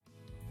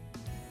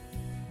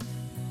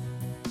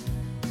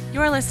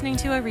You're listening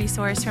to a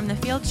resource from the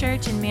Field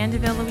Church in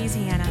Mandeville,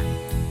 Louisiana.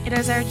 It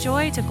is our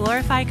joy to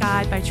glorify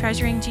God by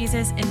treasuring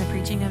Jesus in the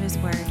preaching of His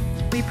Word.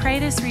 We pray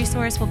this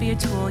resource will be a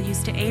tool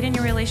used to aid in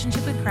your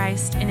relationship with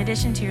Christ in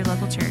addition to your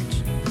local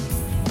church.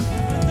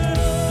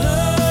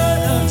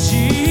 Blood of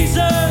Jesus,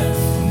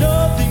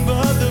 nothing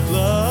but the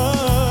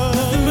blood.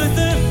 Nothing but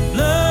the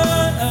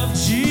blood of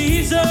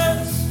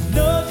Jesus,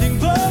 nothing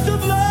but the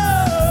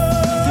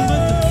blood. Nothing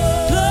but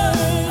the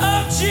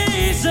blood of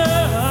Jesus,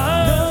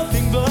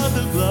 nothing but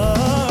the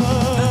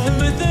blood. Nothing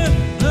but the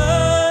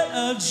blood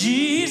of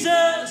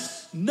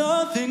Jesus,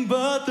 nothing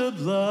but the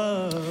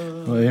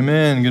blood. Well,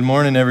 amen. Good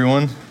morning,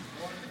 everyone.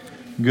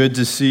 Good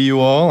to see you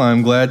all.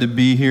 I'm glad to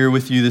be here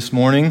with you this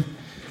morning.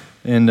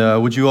 And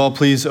would you all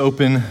please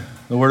open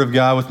the Word of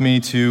God with me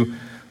to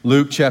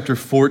Luke chapter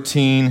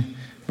 14,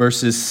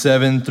 verses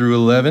 7 through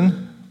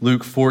 11.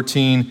 Luke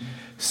 14,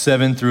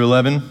 7 through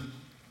 11.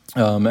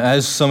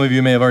 As some of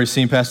you may have already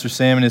seen, Pastor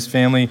Sam and his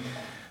family,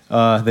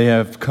 they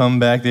have come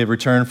back. They have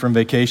returned from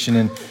vacation.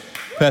 And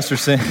Pastor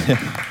Sam,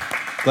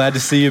 glad to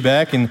see you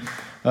back. And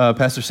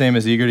Pastor Sam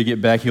is eager to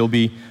get back. He'll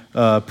be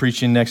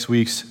preaching next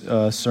week's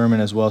sermon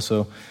as well.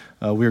 So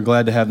we are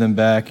glad to have them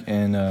back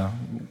and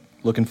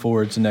looking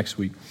forward to next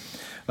week.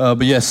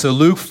 But yes, so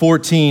Luke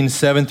 14,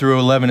 7 through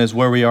 11 is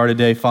where we are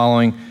today,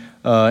 following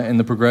in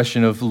the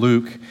progression of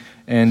Luke.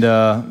 And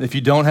if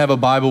you don't have a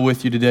Bible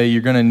with you today,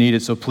 you're going to need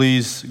it. So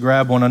please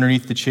grab one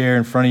underneath the chair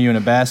in front of you in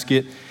a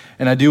basket.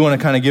 And I do want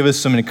to kind of give us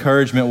some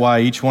encouragement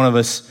why each one of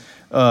us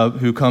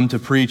who come to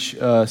preach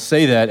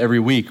say that every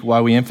week,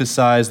 why we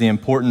emphasize the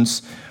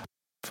importance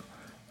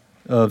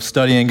of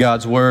studying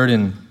God's Word.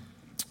 And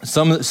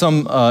some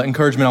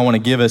encouragement I want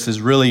to give us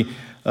is really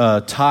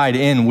tied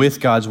in with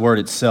God's Word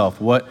itself,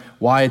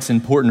 why it's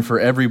important for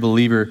every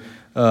believer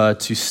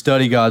to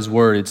study God's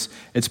Word.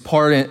 It's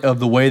part of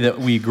the way that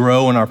we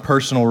grow in our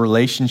personal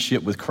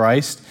relationship with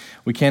Christ.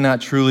 We cannot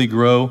truly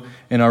grow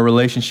in our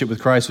relationship with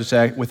Christ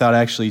without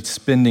actually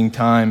spending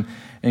time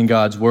in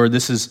God's Word.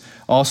 This is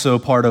also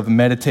part of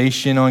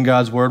meditation on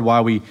God's Word,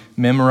 why we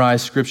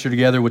memorize Scripture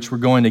together, which we're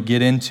going to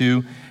get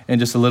into in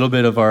just a little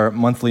bit of our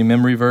monthly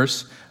memory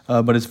verse.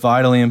 But it's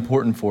vitally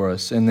important for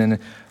us. And then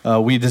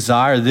we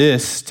desire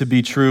this to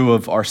be true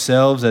of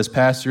ourselves as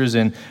pastors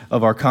and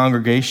of our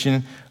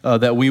congregation,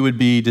 that we would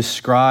be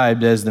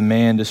described as the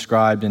man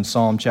described in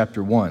Psalm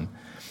chapter 1.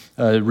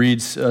 It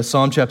reads,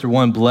 Psalm chapter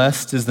 1,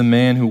 "Blessed is the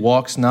man who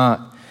walks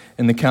not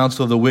in the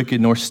counsel of the wicked,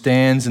 nor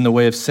stands in the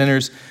way of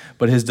sinners,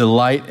 but his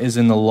delight is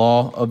in the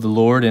law of the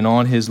Lord, and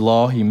on his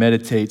law he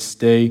meditates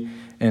day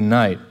and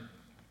night."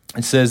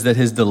 It says that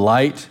his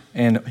delight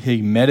and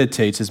he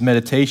meditates, his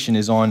meditation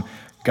is on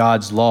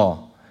God's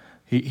law.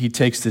 He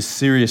takes this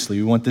seriously.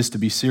 We want this to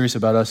be serious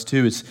about us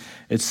too.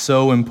 It's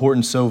so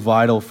important, so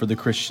vital for the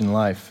Christian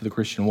life, for the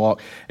Christian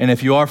walk. And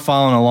if you are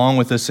following along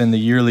with us in the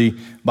yearly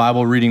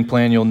Bible reading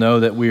plan, you'll know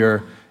that we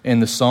are in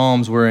the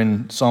Psalms. We're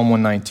in Psalm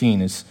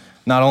 119. It's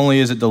not only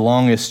is it the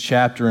longest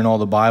chapter in all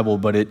the Bible,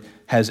 but it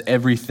has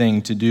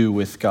everything to do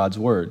with God's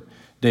Word.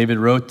 David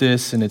wrote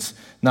this, and it's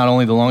not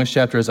only the longest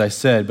chapter, as I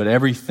said, but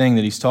everything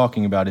that he's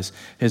talking about is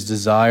his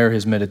desire,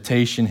 his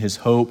meditation, his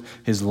hope,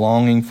 his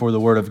longing for the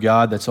Word of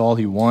God. That's all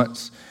he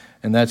wants,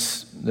 and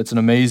that's an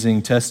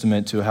amazing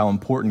testament to how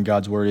important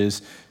God's Word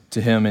is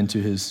to him and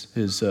to his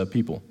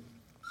people.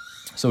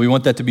 So we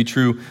want that to be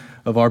true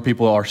of our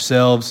people,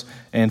 ourselves,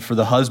 and for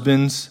the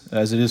husbands,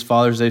 as it is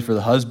Father's Day, for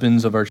the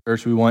husbands of our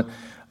church, we want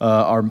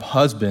our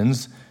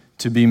husbands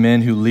to be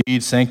men who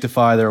lead,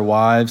 sanctify their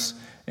wives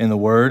in the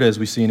Word, as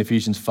we see in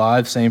Ephesians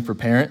 5. Same for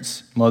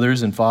parents,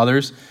 mothers, and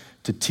fathers,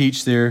 to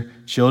teach their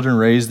children,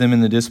 raise them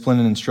in the discipline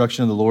and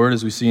instruction of the Lord,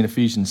 as we see in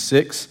Ephesians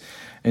 6.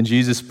 And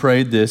Jesus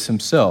prayed this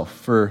himself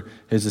for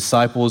his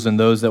disciples and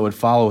those that would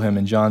follow him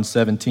in John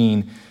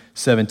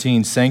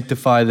 17:17.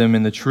 "Sanctify them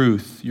in the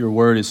truth. Your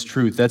word is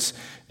truth." That's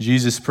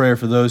Jesus' prayer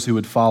for those who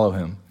would follow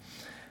him.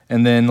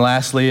 And then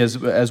lastly,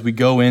 as we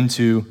go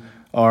into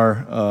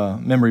our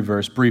memory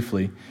verse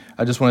briefly,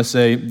 I just want to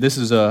say,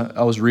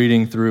 I was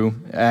reading through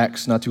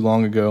Acts not too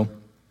long ago,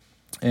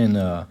 and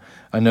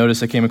I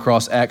noticed I came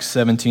across Acts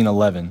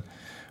 17:11,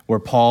 where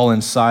Paul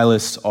and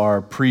Silas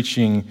are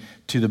preaching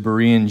to the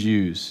Berean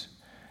Jews.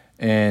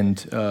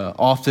 And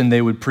often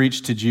they would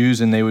preach to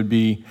Jews, and they would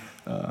be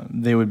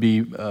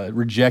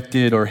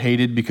rejected or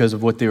hated because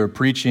of what they were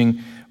preaching.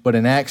 But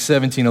in Acts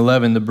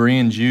 17:11, the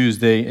Berean Jews,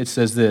 it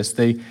says this,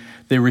 they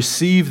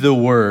received the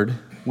word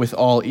with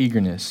all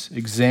eagerness,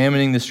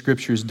 examining the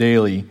scriptures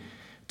daily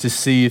to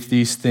see if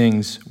these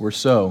things were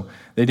so.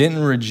 They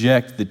didn't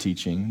reject the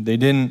teaching. They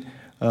didn't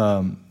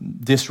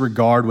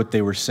disregard what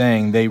they were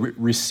saying. They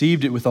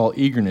received it with all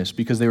eagerness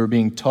because they were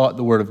being taught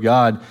the Word of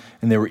God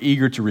and they were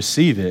eager to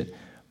receive it.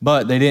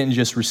 But they didn't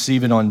just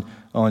receive it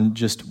on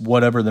just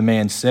whatever the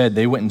man said.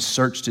 They went and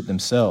searched it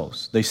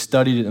themselves. They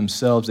studied it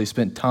themselves. They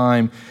spent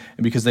time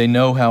because they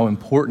know how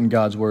important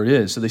God's Word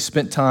is. So they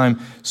spent time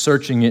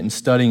searching it and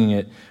studying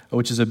it,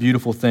 which is a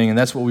beautiful thing. And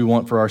that's what we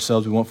want for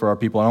ourselves. We want for our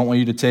people. I don't want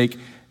you to take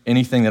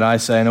anything that I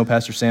say. I know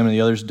Pastor Sam and the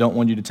others don't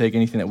want you to take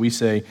anything that we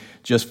say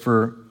just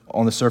for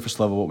on the surface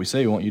level what we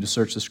say. We want you to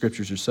search the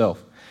scriptures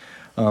yourself.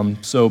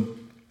 So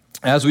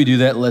as we do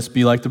that, let's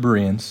be like the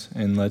Bereans,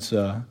 and let's.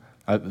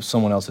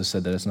 Someone else has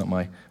said that, it's not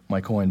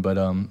my coin, but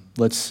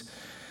let's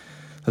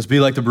be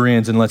like the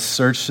Bereans, and let's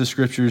search the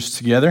scriptures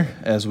together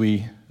as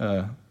we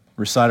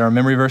recite our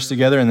memory verse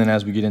together, and then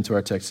as we get into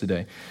our text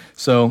today.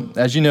 So,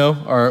 as you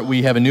know,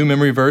 we have a new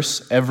memory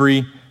verse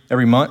every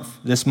month.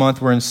 This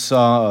month we're in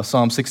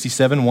Psalm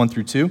 67, 1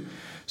 through 2.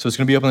 So it's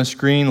going to be up on the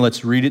screen.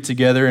 Let's read it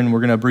together, and we're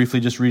going to briefly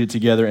just read it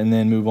together and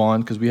then move on,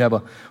 because we have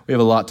a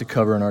lot to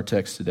cover in our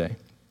text today.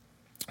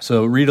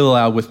 So read it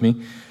aloud with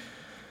me.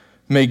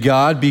 May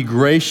God be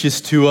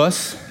gracious to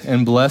us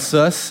and bless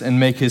us and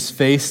make his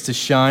face to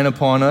shine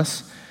upon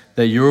us,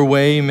 that your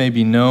way may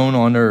be known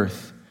on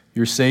earth,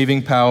 your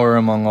saving power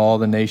among all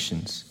the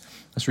nations.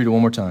 Let's read it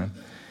one more time.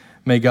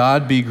 May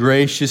God be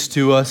gracious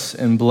to us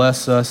and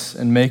bless us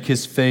and make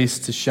his face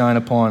to shine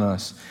upon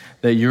us,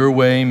 that your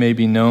way may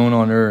be known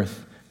on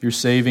earth, your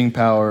saving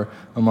power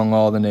among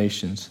all the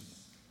nations.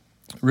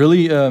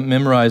 Really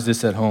memorize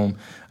this at home.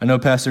 I know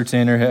Pastor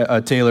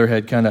Taylor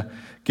had kind of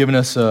given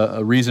us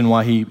a reason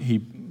why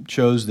he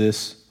chose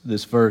this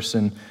verse,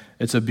 and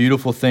it's a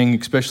beautiful thing,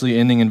 especially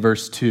ending in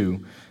verse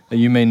 2, that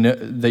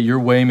your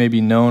way may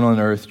be known on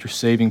earth, your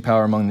saving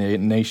power among the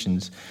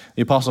nations.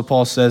 The Apostle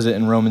Paul says it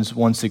in Romans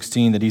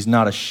 1:16 that he's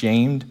not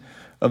ashamed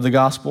of the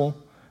gospel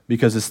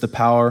because it's the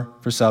power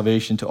for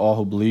salvation to all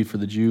who believe, for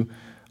the Jew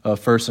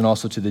first and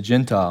also to the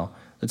Gentile.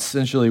 That's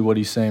essentially what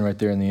he's saying right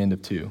there in the end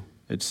of 2.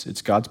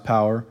 It's God's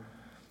power,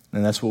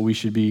 and that's what we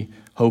should be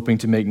hoping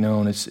to make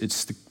known. It's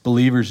the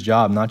believer's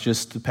job, not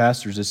just the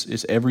pastor's.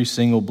 It's every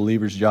single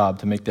believer's job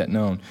to make that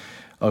known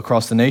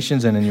across the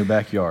nations and in your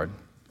backyard.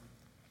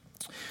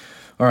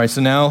 All right,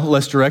 so now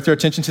let's direct our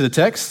attention to the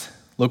text.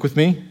 Look with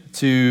me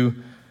to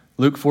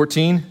Luke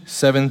 14,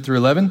 7 through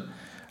 11.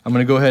 I'm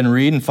going to go ahead and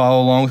read and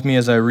follow along with me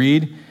as I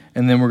read,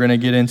 and then we're going to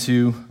get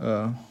into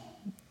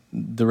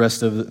the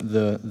rest of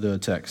the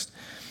text.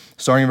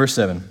 Starting in verse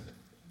 7.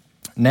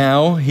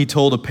 Now he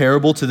told a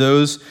parable to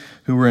those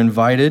who were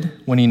invited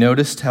when he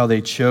noticed how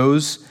they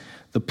chose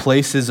the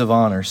places of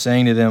honor,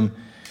 saying to them,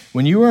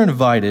 when you are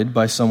invited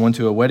by someone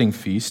to a wedding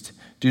feast,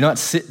 do not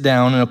sit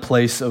down in a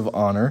place of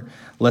honor,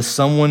 lest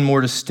someone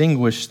more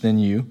distinguished than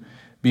you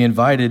be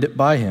invited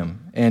by him.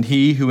 And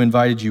he who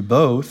invited you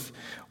both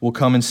will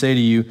come and say to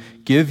you,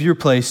 give your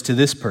place to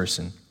this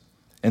person.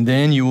 And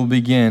then you will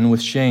begin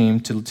with shame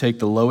to take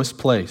the lowest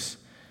place.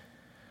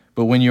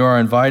 But when you are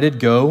invited,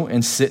 go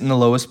and sit in the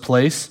lowest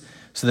place,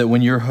 so that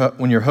when your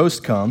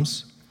host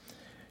comes,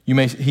 he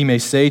may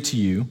say to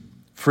you,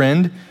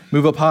 friend,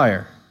 move up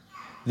higher.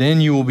 Then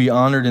you will be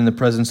honored in the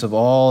presence of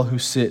all who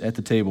sit at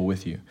the table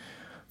with you.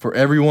 For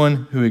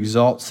everyone who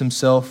exalts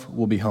himself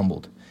will be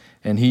humbled,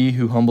 and he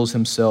who humbles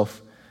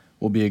himself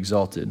will be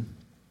exalted.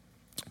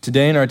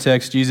 Today in our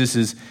text, Jesus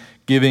is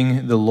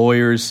giving the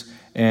lawyers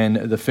and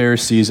the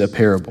Pharisees a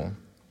parable.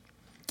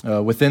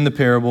 Within the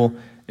parable,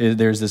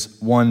 there's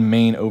this one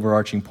main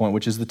overarching point,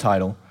 which is the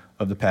title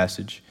of the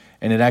passage.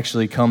 And it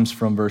actually comes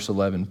from verse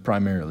 11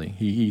 primarily.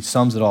 He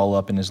sums it all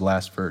up in his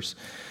last verse.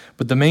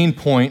 But the main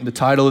point, the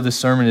title of the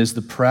sermon is,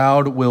 the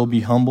proud will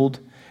be humbled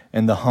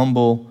and the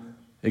humble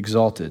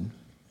exalted.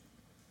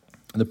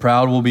 The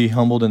proud will be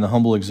humbled and the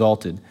humble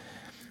exalted.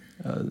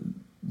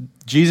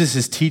 Jesus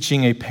is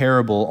teaching a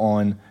parable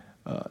on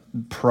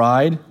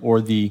pride,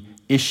 or the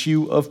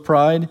issue of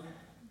pride,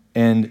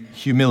 and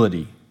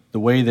humility, the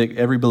way that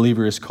every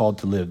believer is called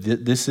to live.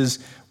 This is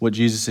what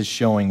Jesus is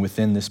showing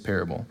within this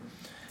parable.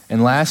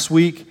 And last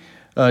week,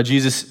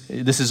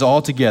 this is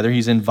all together.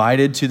 He's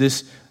invited to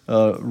this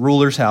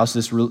ruler's house,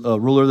 this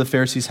ruler of the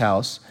Pharisees'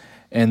 house,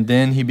 and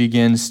then he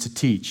begins to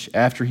teach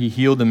after he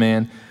healed the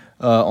man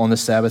on the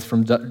Sabbath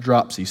from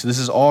dropsy. So this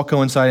is all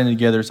coinciding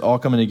together. It's all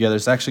coming together.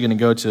 It's actually going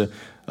to go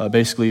to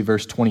basically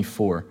verse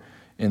 24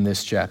 in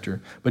this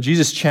chapter. But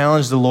Jesus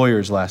challenged the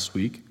lawyers last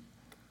week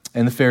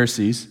and the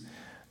Pharisees,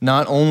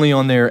 not only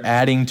on their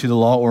adding to the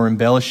law or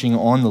embellishing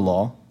on the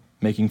law,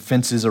 making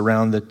fences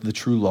around the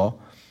true law,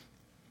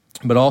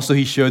 but also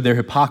he showed their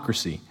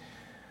hypocrisy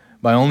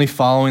by only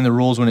following the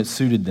rules when it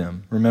suited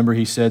them. Remember,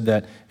 he said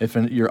that if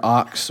your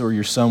ox or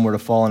your son were to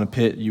fall in a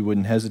pit, you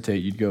wouldn't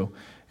hesitate. You'd go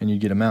and you'd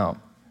get him out,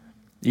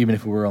 even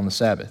if it were on the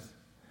Sabbath.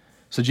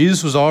 So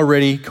Jesus was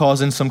already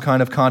causing some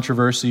kind of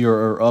controversy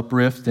or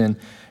uplift, and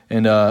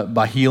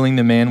by healing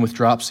the man with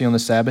dropsy on the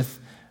Sabbath,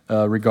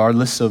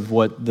 regardless of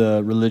what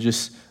the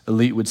religious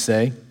elite would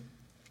say.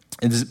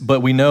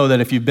 But we know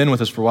that if you've been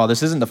with us for a while,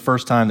 this isn't the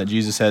first time that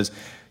Jesus has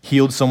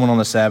healed someone on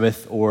the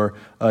Sabbath or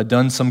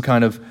done some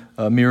kind of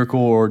miracle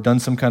or done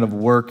some kind of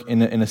work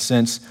in a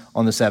sense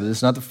on the Sabbath.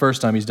 It's not the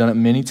first time. He's done it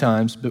many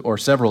times or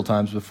several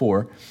times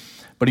before.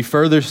 But he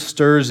further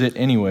stirs it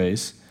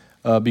anyways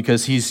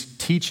because he's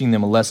teaching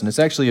them a lesson. It's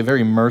actually a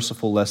very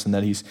merciful lesson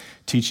that he's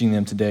teaching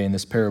them today in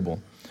this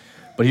parable.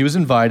 But he was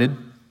invited,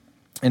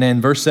 and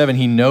in verse 7,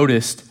 he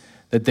noticed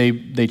that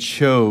they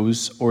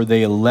chose or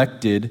they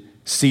elected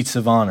seats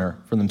of honor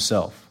for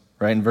themselves.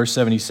 Right? In verse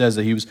 7, he says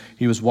that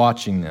he was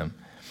watching them.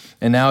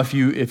 And now if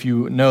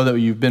you know that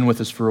you've been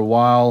with us for a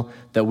while,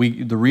 that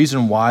the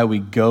reason why we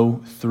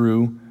go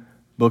through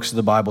books of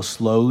the Bible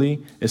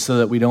slowly is so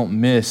that we don't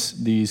miss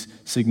these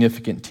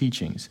significant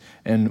teachings.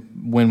 And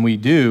when we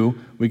do,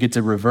 we get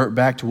to revert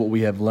back to what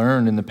we have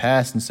learned in the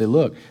past and say,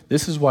 look,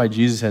 this is why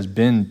Jesus has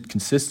been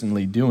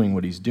consistently doing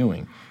what he's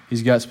doing.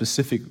 He's got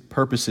specific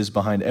purposes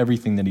behind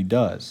everything that he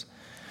does.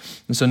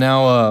 And so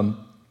now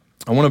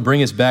I want to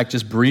bring us back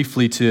just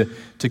briefly to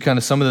kind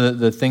of some of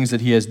the things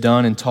that he has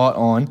done and taught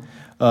on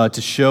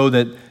to show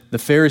that the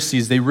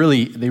Pharisees, they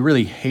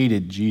really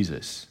hated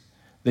Jesus.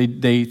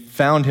 They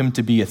found him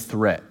to be a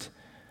threat.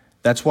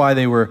 That's why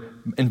they were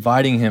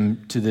inviting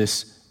him to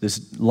this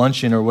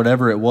luncheon or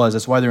whatever it was.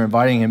 That's why they were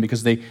inviting him,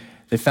 because they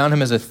found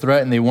him as a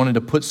threat and they wanted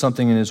to put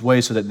something in his way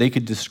so that they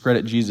could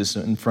discredit Jesus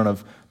in front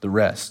of the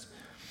rest.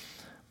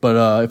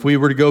 But if we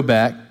were to go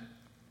back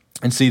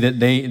and see that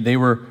they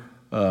were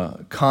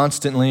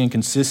constantly and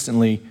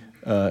consistently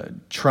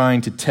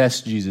trying to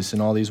test Jesus in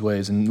all these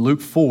ways. And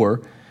Luke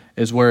 4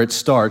 is where it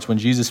starts. When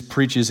Jesus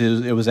preaches,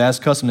 it was as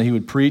custom that he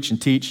would preach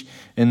and teach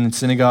in the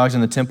synagogues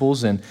and the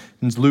temples. And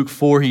in Luke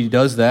 4, he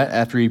does that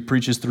after he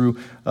preaches through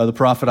the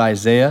prophet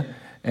Isaiah.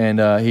 And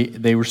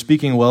they were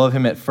speaking well of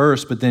him at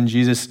first, but then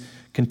Jesus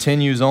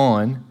continues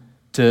on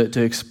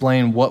to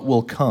explain what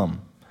will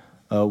come,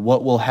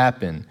 what will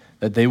happen,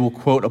 that they will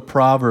quote a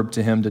proverb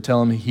to him to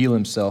tell him to heal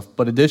himself.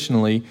 But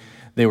additionally,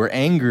 they were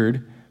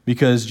angered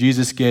because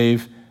Jesus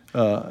gave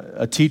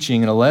a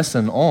teaching and a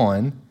lesson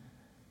on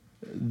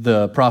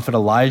the prophet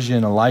Elijah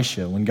and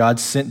Elisha, when God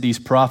sent these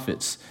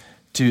prophets,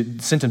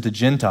 sent them to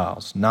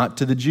Gentiles, not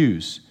to the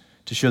Jews,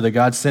 to show that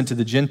God sent to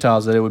the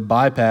Gentiles that it would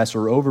bypass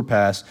or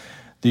overpass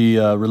the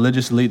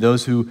religious elite,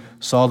 those who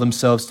saw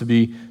themselves to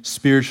be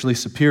spiritually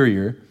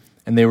superior,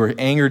 and they were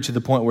angered to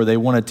the point where they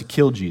wanted to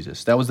kill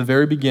Jesus. That was the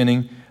very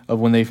beginning of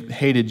when they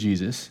hated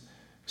Jesus,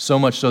 so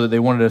much so that they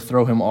wanted to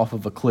throw him off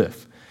of a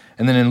cliff.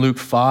 And then in Luke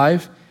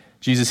 5,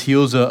 Jesus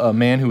heals a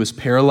man who was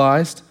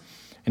paralyzed,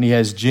 and he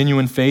has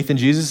genuine faith in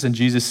Jesus, and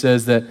Jesus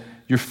says that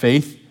your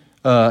faith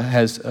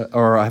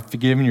I've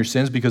forgiven your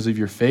sins because of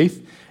your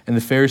faith. And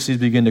the Pharisees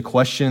begin to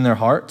question in their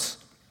hearts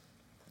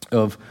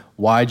of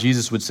why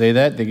Jesus would say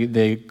that.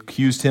 They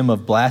accused him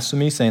of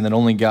blasphemy, saying that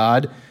only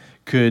God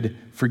could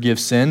forgive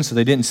sins. So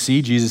they didn't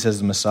see Jesus as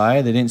the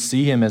Messiah. They didn't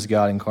see him as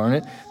God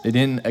incarnate. They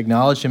didn't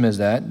acknowledge him as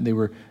that. They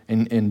were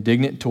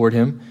indignant toward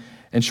him.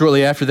 And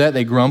shortly after that,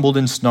 they grumbled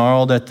and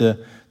snarled at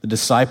the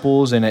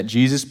disciples and at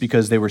Jesus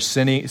because they were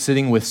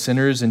sitting with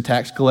sinners and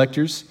tax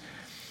collectors.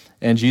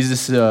 And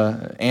Jesus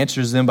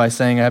answers them by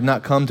saying, I have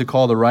not come to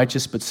call the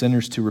righteous, but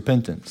sinners to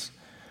repentance.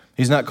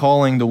 He's not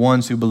calling the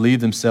ones who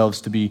believe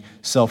themselves to be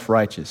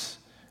self-righteous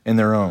in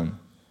their own.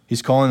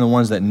 He's calling the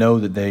ones that know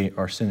that they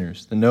are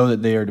sinners, that know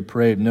that they are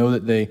depraved, know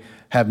that they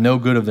have no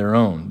good of their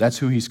own. That's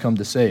who he's come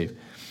to save.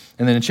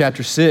 And then in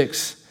chapter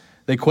 6,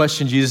 they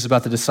question Jesus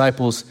about the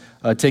disciples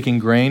taking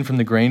grain from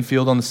the grain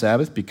field on the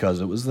Sabbath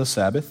because it was the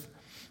Sabbath.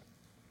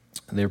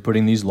 They're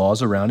putting these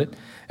laws around it.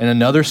 And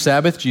another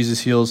Sabbath,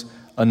 Jesus heals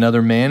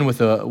another man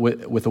with a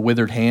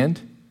withered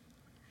hand.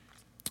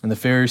 And the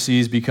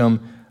Pharisees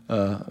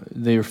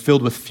they were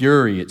filled with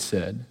fury, it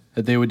said,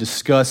 that they would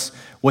discuss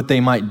what they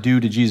might do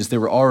to Jesus. They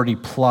were already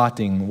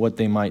plotting what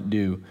they might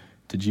do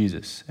to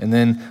Jesus. And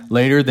then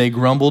later they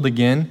grumbled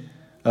again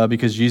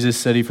because Jesus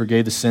said he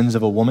forgave the sins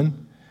of a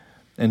woman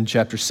in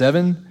chapter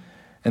 7.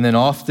 And then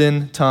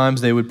oftentimes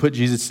they would put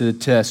Jesus to the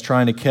test,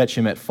 trying to catch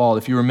him at fault.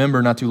 If you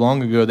remember, not too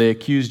long ago, they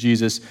accused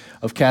Jesus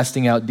of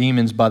casting out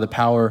demons by the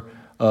power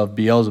of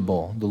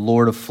Beelzebul. The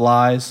Lord of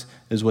Flies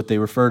is what they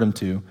referred him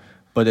to,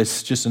 but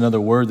it's just another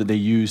word that they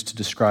used to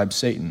describe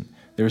Satan.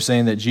 They were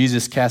saying that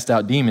Jesus cast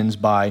out demons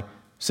by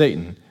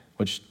Satan,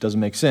 which doesn't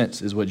make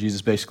sense, is what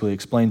Jesus basically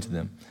explained to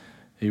them.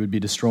 He would be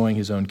destroying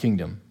his own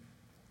kingdom.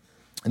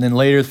 And then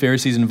later, the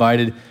Pharisees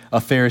invited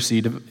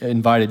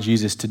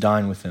Jesus to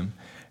dine with them.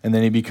 And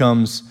then he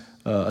becomes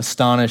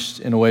astonished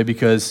in a way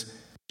because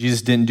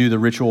Jesus didn't do the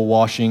ritual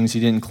washings. He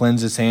didn't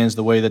cleanse his hands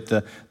the way that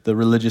the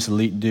religious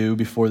elite do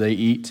before they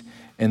eat.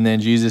 And then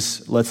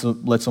Jesus lets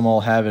them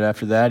all have it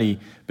after that. He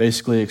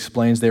basically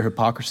explains their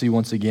hypocrisy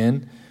once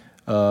again,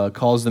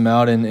 calls them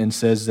out and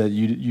says that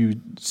you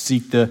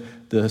seek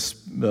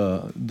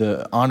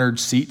the honored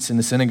seats in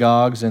the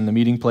synagogues and the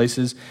meeting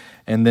places.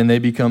 And then they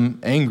become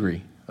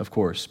angry, of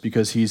course,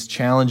 because he's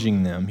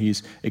challenging them.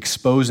 He's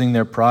exposing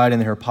their pride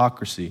and their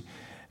hypocrisy.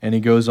 And he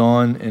goes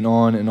on and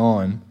on and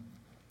on.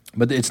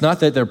 But it's not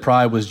that their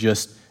pride was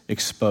just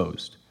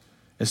exposed.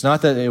 It's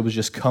not that it was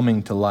just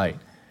coming to light.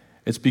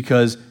 It's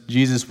because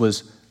Jesus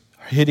was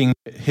hitting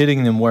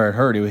them where it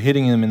hurt. He was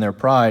hitting them in their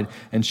pride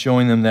and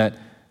showing them that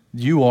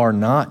you are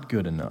not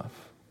good enough.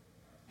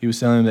 He was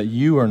telling them that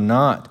you are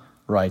not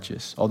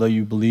righteous, although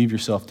you believe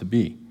yourself to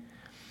be.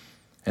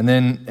 And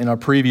then in our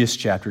previous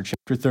chapter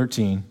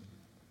 13,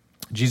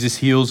 Jesus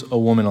heals a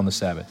woman on the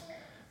Sabbath.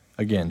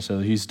 Again, so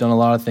he's done a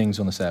lot of things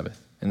on the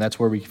Sabbath. And that's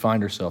where we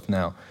find ourselves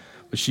now.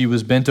 But she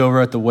was bent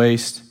over at the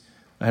waist,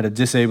 had a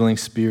disabling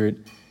spirit,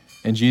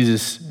 and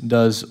Jesus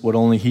does what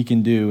only he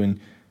can do and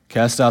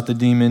casts out the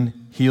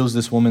demon, heals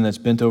this woman that's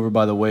bent over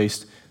by the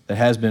waist, that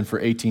has been for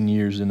 18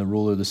 years, and the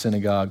ruler of the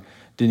synagogue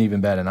didn't even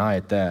bat an eye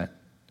at that.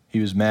 He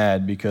was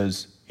mad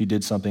because he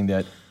did something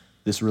that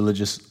this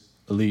religious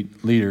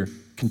elite leader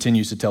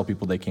continues to tell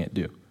people they can't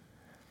do.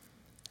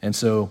 And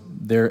so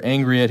they're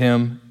angry at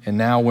him, and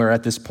now we're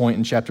at this point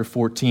in chapter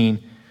 14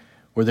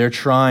 where they're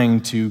trying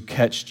to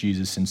catch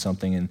Jesus in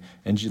something.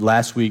 And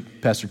last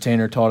week, Pastor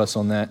Tanner taught us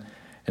on that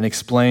and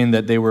explained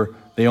that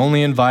they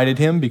only invited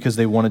him because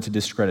they wanted to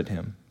discredit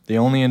him. They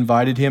only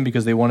invited him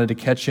because they wanted to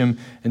catch him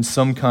in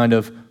some kind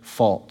of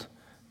fault.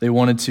 They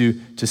wanted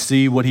to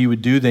see what he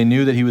would do. They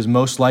knew that he was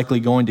most likely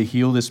going to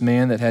heal this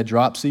man that had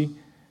dropsy,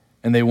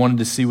 and they wanted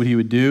to see what he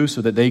would do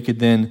so that they could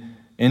then,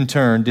 in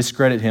turn,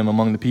 discredit him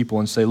among the people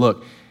and say,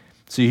 look,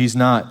 see, he's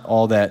not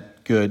all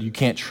that good. You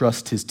can't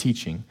trust his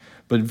teaching.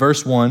 But in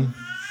verse 1,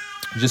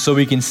 just so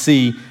we can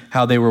see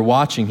how they were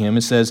watching him,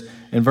 it says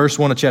in verse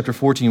 1 of chapter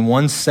 14,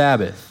 one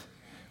Sabbath,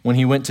 when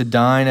he went to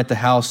dine at the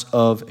house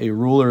of a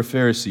ruler of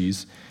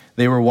Pharisees,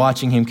 they were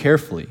watching him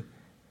carefully.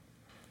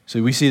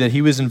 So we see that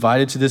he was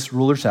invited to this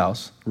ruler's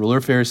house, ruler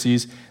of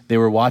Pharisees. They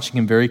were watching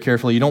him very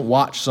carefully. You don't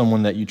watch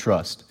someone that you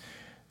trust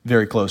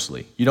very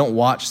closely. You don't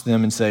watch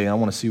them and say, I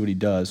want to see what he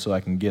does so I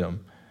can get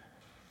him.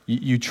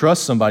 You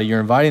trust somebody. You're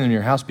inviting them to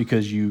your house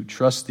because you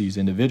trust these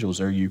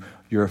individuals, or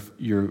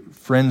you're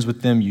friends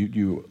with them.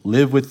 You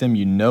live with them.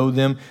 You know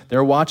them.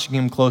 They're watching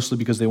him closely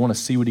because they want to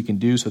see what he can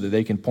do so that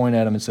they can point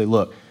at him and say,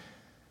 look,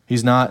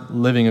 he's not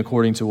living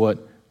according to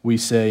what we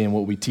say and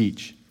what we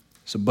teach.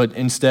 But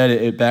instead,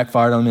 it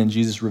backfired on them, and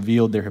Jesus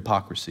revealed their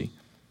hypocrisy.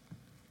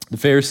 The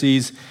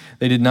Pharisees,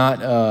 they did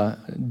not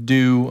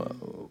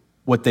do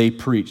what they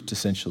preached,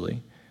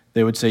 essentially.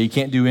 They would say, you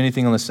can't do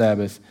anything on the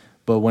Sabbath,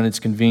 but when it's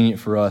convenient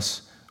for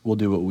us, we'll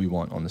do what we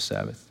want on the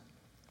Sabbath.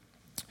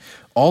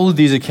 All of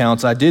these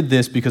accounts, I did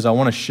this because I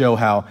want to show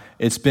how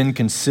it's been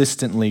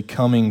consistently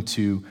coming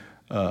to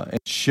and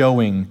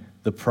showing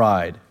the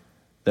pride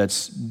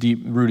that's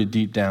rooted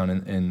deep down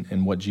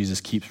in what Jesus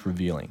keeps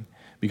revealing.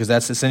 Because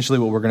that's essentially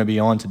what we're going to be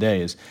on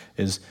today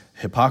is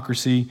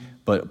hypocrisy,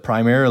 but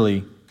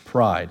primarily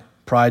pride.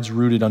 Pride's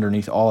rooted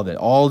underneath all of it.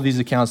 All of these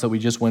accounts that we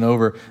just went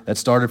over that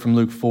started from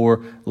Luke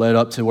 4, led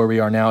up to where we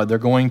are now, they're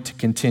going to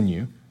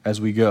continue as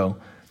we go.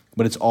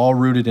 But it's all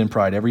rooted in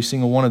pride. Every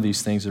single one of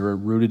these things are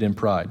rooted in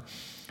pride.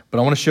 But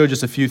I want to show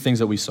just a few things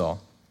that we saw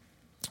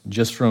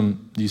just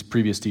from these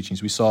previous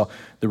teachings. We saw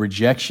the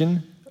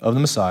rejection of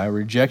the Messiah,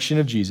 rejection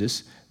of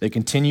Jesus. They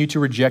continue to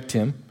reject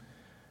him.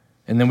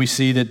 And then we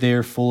see that they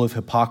are full of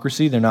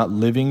hypocrisy. They're not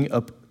living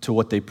up to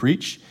what they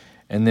preach.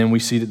 And then we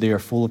see that they are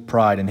full of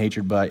pride and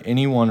hatred by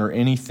anyone or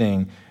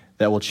anything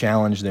that will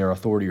challenge their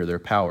authority or their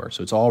power.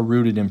 So it's all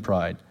rooted in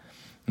pride.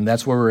 And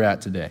that's where we're at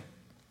today.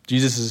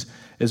 Jesus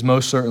is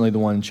most certainly the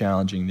one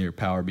challenging their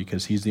power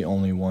because he's the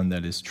only one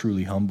that is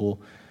truly humble.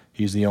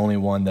 He's the only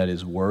one that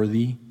is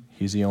worthy.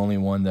 He's the only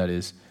one that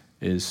is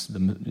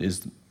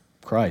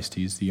Christ.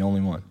 He's the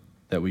only one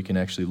that we can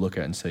actually look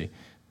at and say,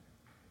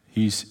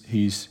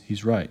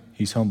 He's right.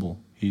 He's humble.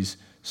 He's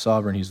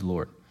sovereign. He's the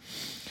Lord.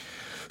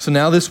 So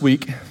now this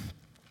week,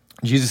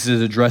 Jesus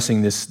is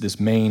addressing this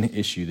main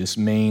issue, this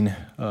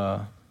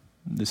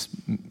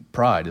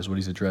pride is what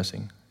he's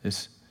addressing.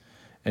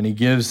 And he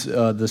gives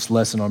this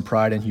lesson on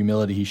pride and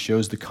humility. He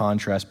shows the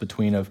contrast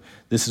between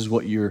this is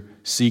what you're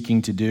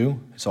seeking to do.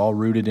 It's all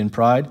rooted in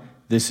pride.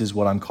 This is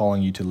what I'm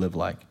calling you to live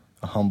like,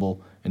 a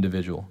humble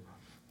individual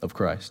of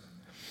Christ.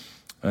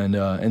 And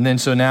then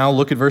so now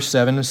look at verse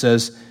 7. It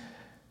says,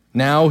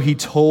 now he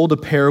told a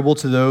parable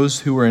to those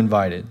who were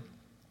invited.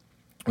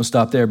 We'll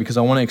stop there because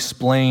I want to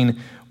explain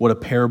what a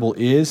parable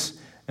is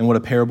and what a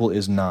parable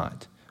is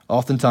not.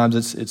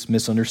 Oftentimes it's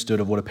misunderstood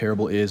of what a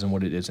parable is and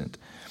what it isn't.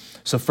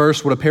 So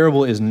first, what a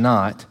parable is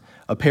not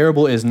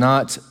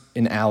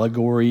an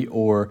allegory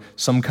or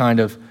some kind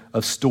of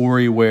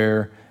story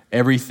where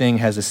everything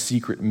has a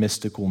secret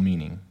mystical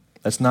meaning.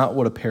 That's not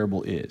what a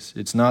parable is.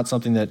 It's not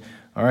something that,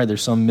 all right,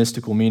 there's some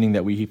mystical meaning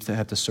that we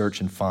have to search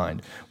and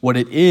find. What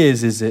it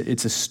is that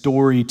it's a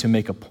story to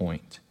make a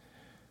point.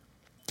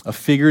 A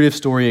figurative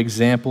story,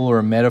 example, or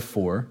a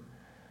metaphor.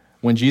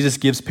 When Jesus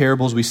gives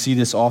parables, we see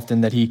this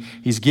often, that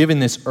he's given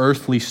this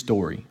earthly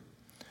story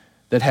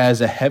that has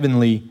a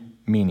heavenly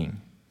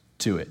meaning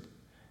to it.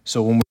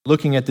 So when we're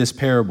looking at this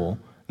parable,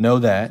 know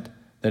that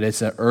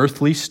it's an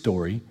earthly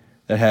story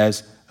that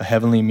has a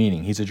heavenly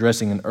meaning. He's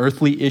addressing an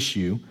earthly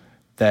issue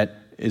that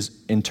is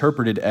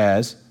interpreted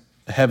as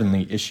a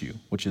heavenly issue,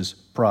 which is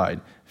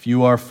pride. If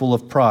you are full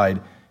of pride,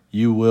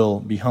 you will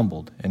be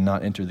humbled and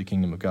not enter the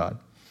kingdom of God.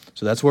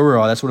 So that's where we're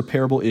at. That's what a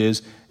parable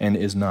is and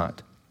is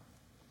not.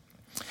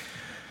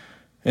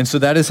 And so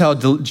that is how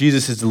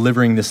Jesus is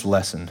delivering this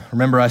lesson.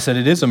 Remember, I said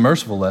it is a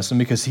merciful lesson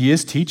because he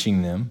is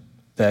teaching them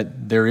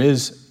that there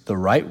is the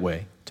right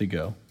way to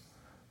go,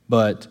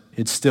 but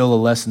it's still a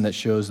lesson that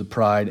shows the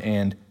pride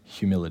and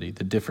humility,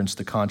 the difference,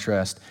 the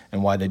contrast,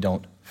 and why they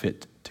don't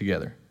fit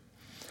together.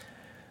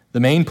 The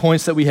main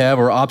points that we have,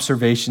 or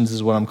observations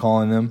is what I'm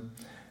calling them,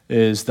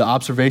 is the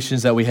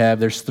observations that we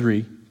have. There's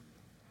 3.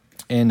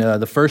 And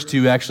the first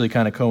 2 actually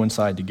kind of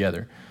coincide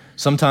together.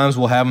 Sometimes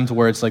we'll have them to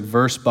where it's like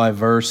verse by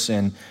verse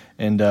and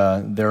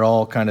they're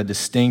all kind of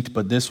distinct,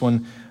 but this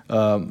one,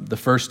 the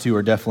first 2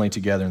 are definitely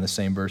together in the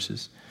same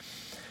verses.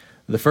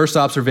 The first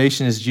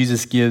observation is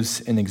Jesus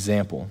gives an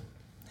example.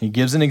 He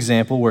gives an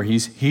example where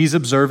he's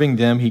observing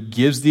them. He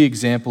gives the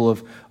example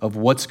of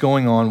what's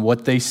going on,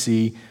 what they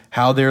see,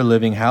 how they're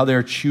living, how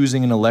they're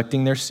choosing and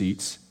electing their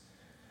seats.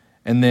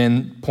 And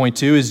then point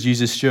 2 is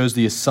Jesus shows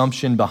the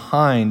assumption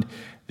behind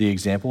the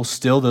example.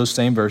 Still those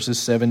same verses,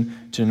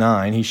 7 to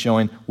 9. He's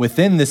showing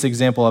within this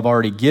example I've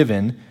already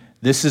given,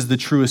 this is the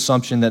true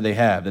assumption that they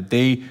have, that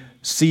they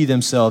see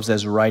themselves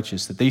as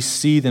righteous, that they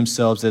see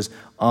themselves as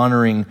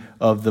honoring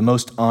of the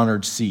most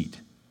honored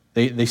seat.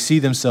 They see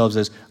themselves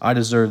as, I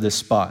deserve this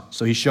spot.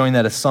 So he's showing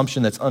that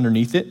assumption that's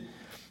underneath it,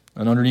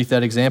 and underneath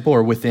that example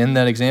or within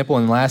that example.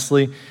 And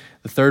lastly,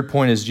 the third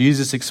point is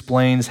Jesus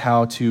explains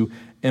how to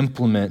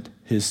implement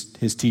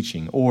his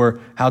teaching or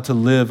how to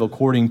live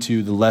according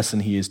to the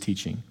lesson he is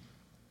teaching.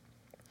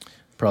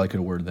 Probably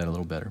could have worded that a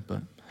little better,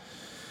 but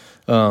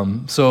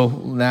so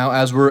now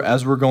as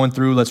we're going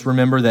through, let's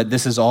remember that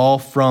this is all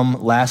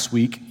from last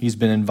week. He's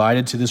been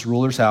invited to this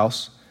ruler's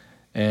house,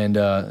 and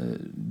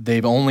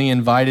they've only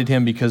invited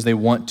him because they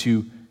want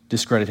to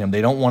discredit him.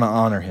 They don't want to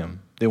honor him.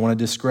 They want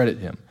to discredit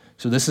him.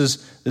 So this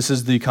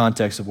is the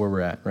context of where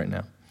we're at right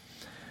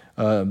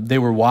now. They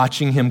were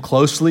watching him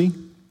closely.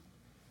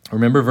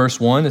 Remember verse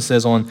 1, it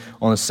says, on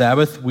the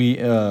Sabbath,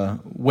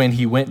 when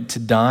he went to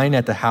dine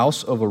at the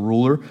house of a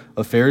ruler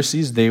of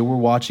Pharisees, they were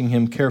watching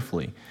him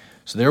carefully.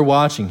 So they're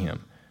watching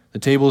him. The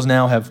tables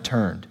now have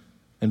turned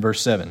in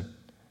verse 7.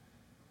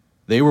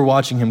 They were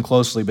watching him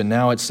closely, but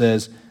now it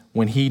says,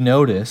 when he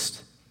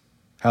noticed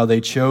how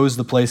they chose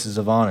the places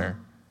of honor,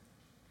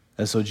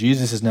 and so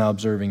Jesus is now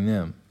observing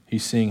them.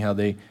 He's seeing how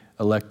they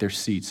elect their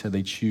seats, how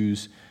they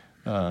choose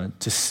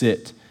to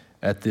sit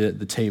at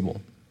the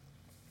table.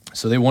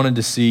 So they wanted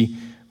to see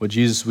what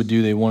Jesus would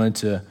do. They wanted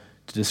to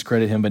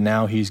discredit him, but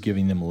now he's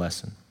giving them a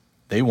lesson.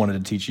 They wanted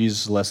to teach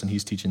Jesus a lesson.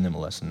 He's teaching them a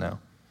lesson now.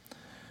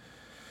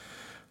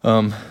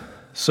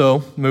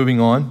 So moving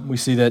on, we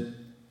see that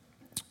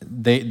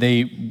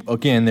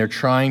they're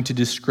trying to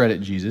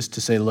discredit Jesus,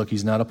 to say, look,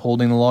 he's not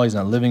upholding the law. He's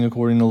not living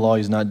according to the law.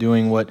 He's not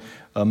doing what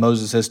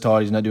Moses has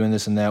taught. He's not doing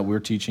this and that. We're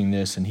teaching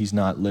this, and he's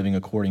not living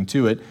according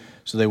to it.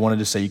 So they wanted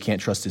to say you can't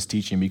trust his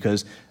teaching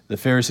because the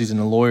Pharisees and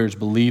the lawyers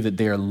believe that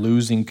they are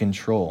losing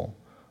control,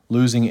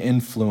 losing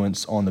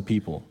influence on the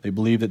people. They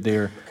believe that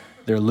they're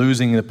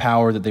losing the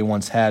power that they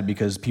once had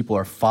because people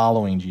are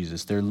following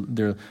Jesus. They're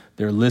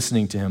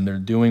listening to him. They're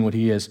doing what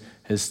he is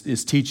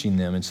teaching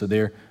them, and so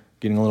they're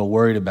getting a little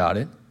worried about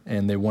it,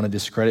 and they want to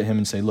discredit him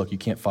and say, look, you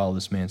can't follow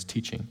this man's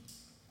teaching.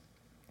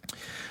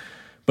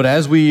 But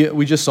as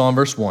we just saw in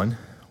verse 1,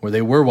 where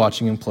they were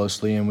watching him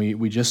closely, and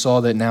we just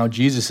saw that now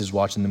Jesus is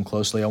watching them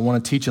closely, I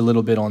want to teach a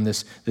little bit on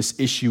this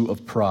issue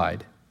of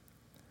pride,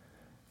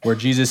 where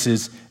Jesus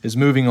is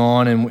moving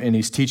on and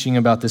he's teaching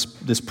about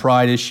this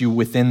pride issue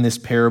within this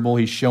parable.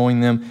 He's showing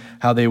them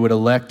how they would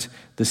elect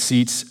the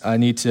seats. I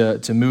need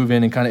to move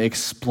in and kind of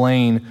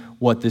explain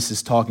what this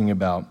is talking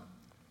about.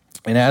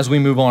 And as we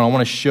move on, I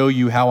want to show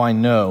you how I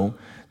know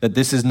that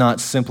this is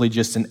not simply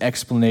just an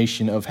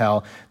explanation of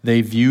how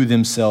they view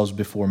themselves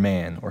before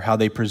man or how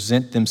they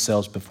present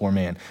themselves before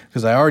man.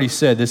 Because I already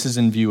said this is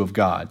in view of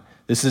God.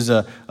 This is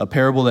a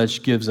parable that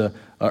gives a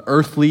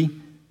earthly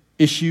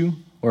issue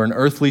or an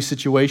earthly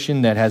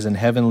situation that has an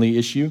heavenly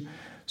issue.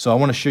 So I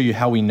want to show you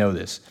how we know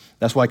this.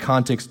 That's why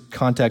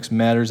context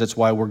matters. That's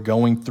why we're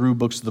going through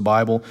books of the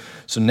Bible.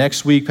 So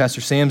next week,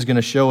 Pastor Sam's going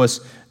to show us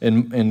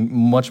in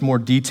much more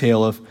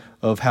detail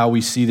of how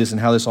we see this and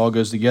how this all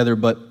goes together.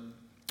 But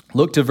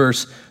look to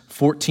verse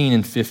 14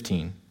 and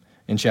 15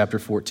 in chapter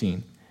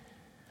 14,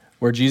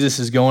 where Jesus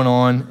is going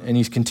on and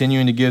he's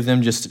continuing to give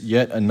them just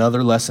yet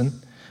another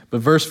lesson. But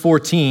verse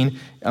 14,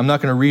 I'm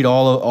not going to read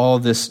all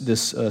of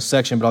this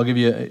section, but I'll give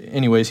you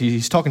anyways.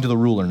 He's talking to the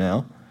ruler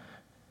now.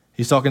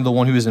 He's talking to the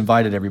one who has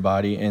invited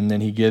everybody, and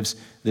then he gives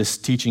this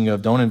teaching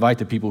of don't invite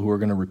the people who are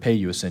going to repay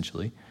you,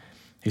 essentially.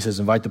 He says,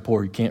 invite the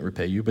poor who can't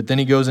repay you. But then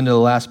he goes into the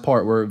last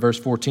part where verse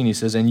 14, he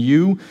says, and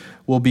you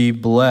will be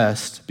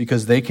blessed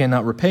because they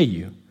cannot repay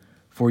you,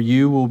 for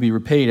you will be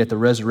repaid at the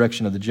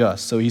resurrection of the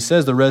just. So he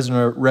says the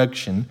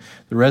resurrection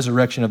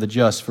of the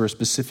just for a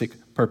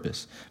specific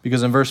purpose.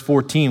 Because in verse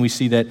 14, we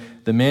see that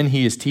the men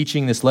he is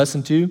teaching this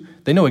lesson to,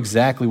 they know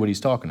exactly what he's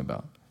talking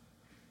about.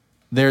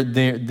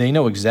 They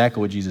know exactly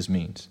what Jesus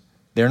means.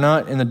 They're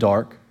not in the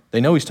dark. They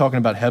know he's talking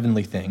about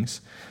heavenly things.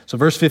 So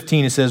verse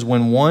 15, it says,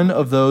 when one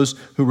of those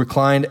who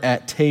reclined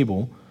at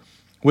table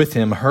with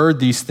him heard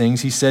these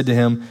things, he said to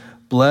him,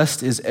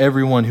 blessed is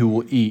everyone who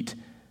will eat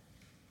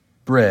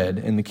bread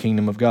in the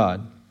kingdom of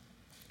God.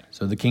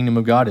 So the kingdom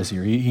of God is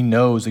here. He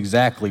knows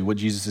exactly what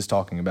Jesus is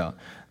talking about.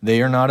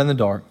 They are not in the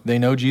dark. They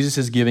know Jesus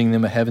is giving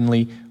them a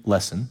heavenly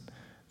lesson.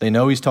 They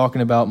know he's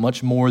talking about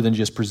much more than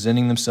just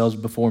presenting themselves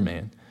before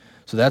man.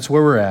 So that's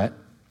where we're at.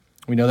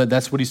 We know that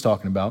that's what he's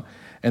talking about.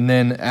 And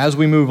then as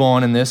we move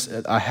on in this,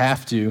 I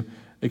have to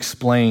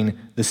explain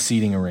the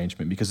seating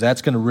arrangement because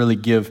that's going to really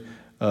give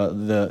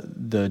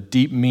the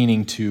deep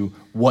meaning to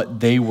what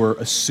they were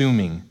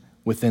assuming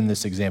within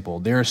this example.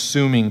 They're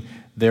assuming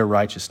their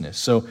righteousness.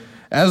 So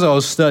as I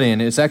was studying,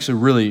 it's actually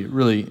really,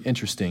 really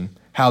interesting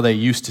how they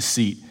used to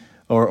seat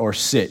or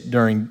sit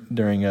during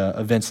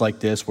events like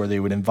this where they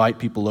would invite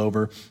people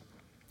over.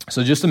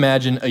 So just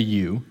imagine a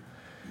U.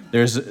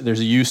 There's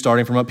a U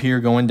starting from up here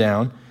going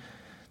down.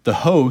 The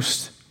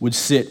host would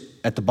sit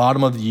at the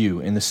bottom of the U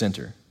in the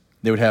center.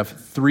 They would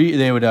have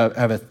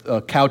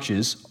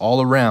couches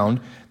all around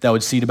that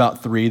would seat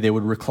about 3. They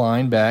would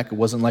recline back. It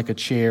wasn't like a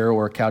chair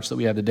or a couch that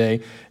we have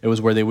today. It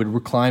was where they would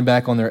recline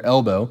back on their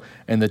elbow,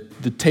 and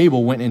the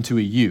table went into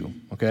a U,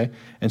 okay?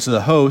 And so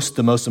the host,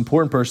 the most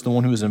important person, the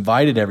one who has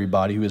invited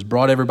everybody, who has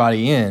brought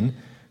everybody in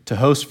to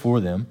host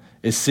for them,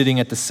 is sitting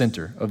at the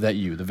center of that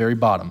U, the very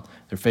bottom.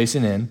 They're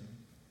facing in.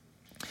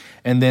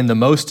 And then the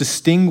most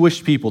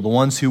distinguished people, the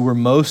ones who were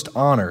most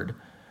honored,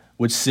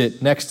 would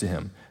sit next to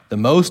him. The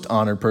most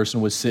honored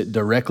person would sit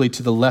directly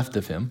to the left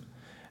of him.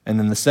 And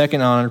then the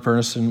second honored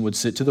person would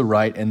sit to the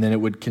right, and then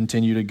it would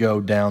continue to go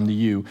down the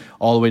U,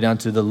 all the way down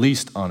to the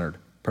least honored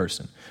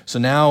person. So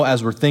now,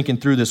 as we're thinking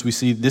through this, we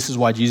see this is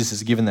why Jesus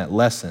has given that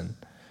lesson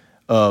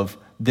of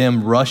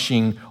them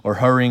rushing or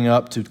hurrying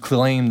up to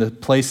claim the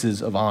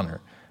places of honor,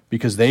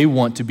 because they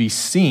want to be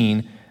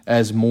seen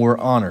as more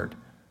honored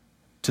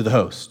to the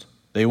host.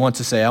 They want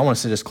to say, I want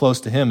to sit as close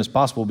to him as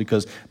possible,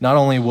 because not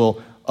only will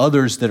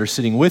others that are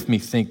sitting with me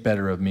think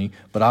better of me,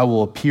 but I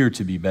will appear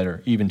to be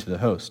better even to the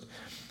host.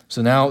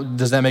 So now,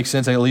 does that make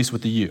sense, at least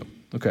with the U?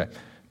 Okay,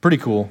 pretty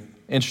cool,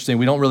 interesting.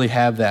 We don't really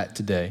have that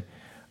today,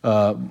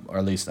 or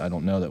at least I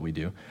don't know that we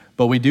do.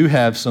 But we do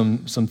have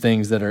some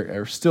things that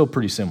are still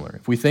pretty similar.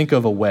 If we think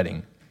of a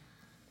wedding,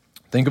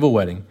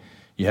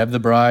 you have the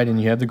bride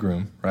and you have the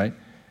groom, right?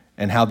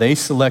 And how they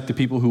select the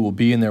people who will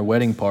be in their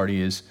wedding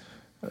party is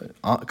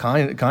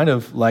kind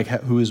of like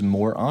who is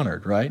more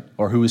honored, right?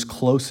 Or who is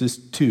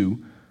closest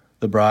to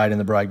the bride and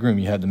the bridegroom.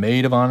 You have the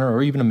maid of honor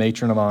or even a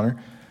matron of honor,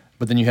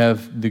 but then you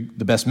have the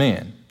best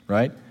man,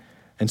 right?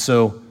 And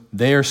so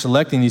they are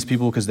selecting these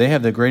people because they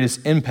have the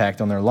greatest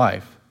impact on their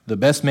life. The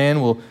best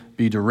man will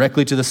be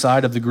directly to the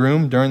side of the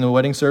groom during the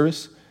wedding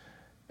service,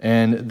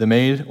 and the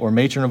maid or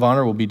matron of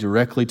honor will be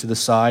directly to the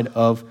side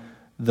of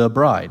the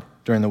bride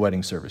during the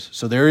wedding service.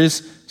 So there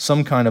is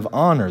some kind of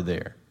honor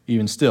there,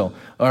 even still.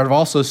 I've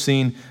also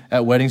seen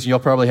at weddings, y'all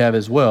probably have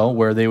as well,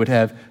 where they would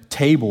have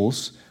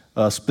tables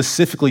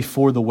specifically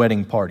for the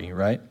wedding party,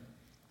 right?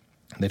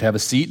 They'd have a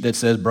seat that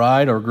says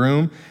bride or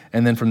groom,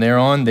 and then from there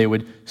on, they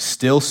would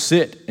still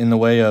sit in the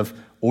way of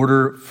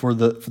order for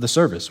the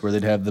service, where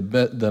they'd have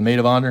the maid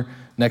of honor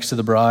next to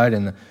the bride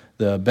and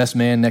the best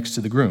man next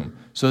to the groom.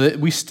 So that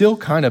we still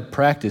kind of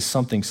practice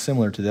something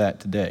similar to that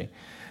today.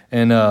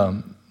 And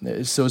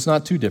so it's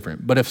not too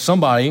different. But if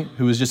somebody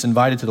who was just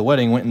invited to the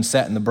wedding went and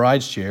sat in the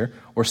bride's chair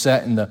or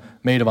sat in the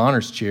maid of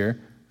honor's chair,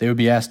 they would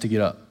be asked to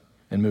get up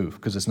and move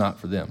because it's not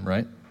for them,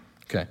 right?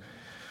 Okay.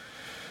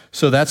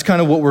 So that's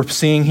kind of what we're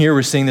seeing here.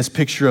 We're seeing this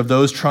picture of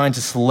those trying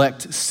to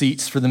select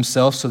seats for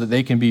themselves so that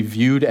they can be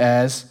viewed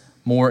as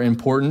more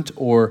important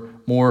or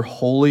more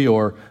holy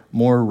or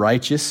more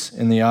righteous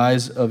in the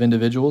eyes of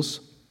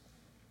individuals.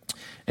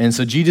 And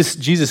so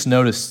Jesus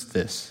noticed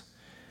this.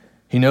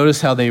 He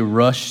noticed how they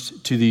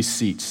rushed to these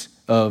seats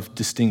of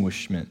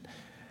distinguishment,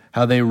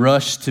 how they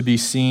rushed to be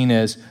seen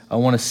as, I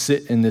want to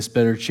sit in this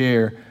better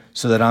chair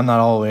so that I'm not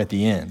all the way at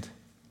the end.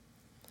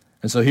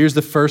 And so here's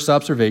the first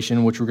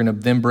observation, which we're going to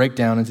then break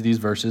down into these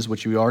verses,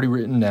 which we already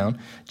written down.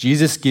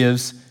 Jesus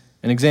gives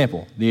an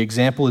example. The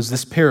example is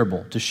this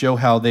parable to show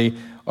how they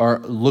are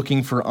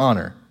looking for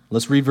honor.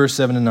 Let's read verse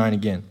 7 and 9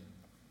 again.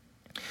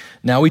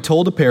 Now he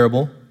told a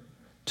parable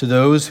to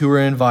those who were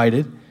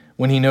invited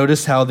when he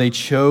noticed how they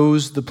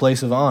chose the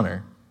place of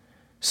honor,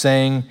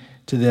 saying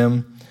to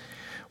them,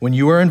 when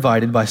you are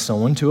invited by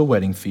someone to a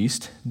wedding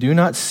feast, do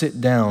not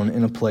sit down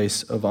in a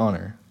place of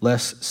honor,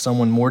 lest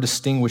someone more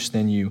distinguished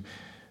than you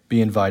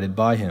be invited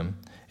by him.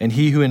 And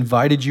he who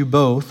invited you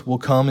both will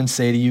come and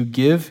say to you,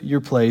 give your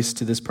place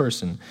to this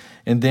person,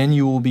 and then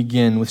you will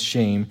begin with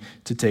shame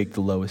to take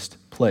the lowest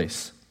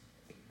place.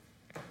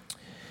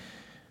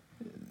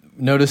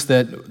 Notice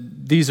that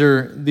these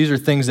are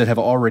things that have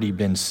already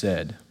been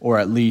said, or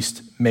at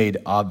least made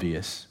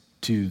obvious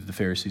to the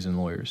Pharisees and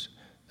lawyers,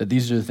 that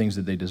these are the things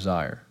that they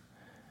desire.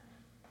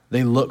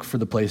 They look for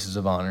the places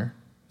of honor.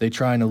 They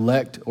try and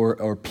elect or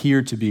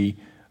appear to be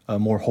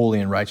more holy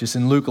and righteous.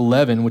 In Luke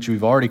 11, which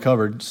we've already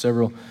covered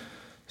several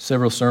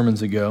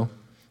sermons ago,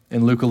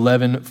 in Luke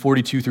 11,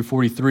 42 through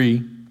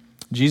 43,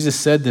 Jesus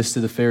said this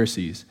to the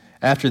Pharisees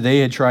after they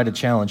had tried to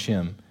challenge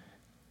him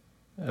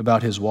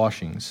about his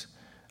washings,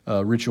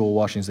 ritual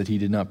washings that he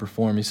did not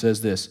perform. He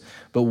says this,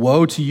 but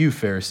woe to you,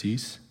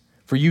 Pharisees,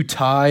 for you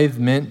tithe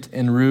mint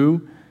and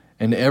rue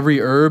and every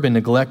herb and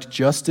neglect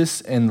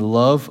justice and the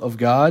love of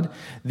God.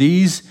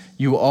 These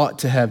you ought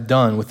to have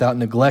done without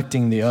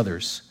neglecting the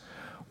others.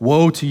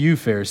 Woe to you,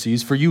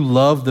 Pharisees, for you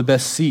love the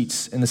best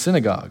seats in the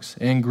synagogues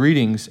and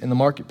greetings in the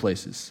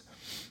marketplaces.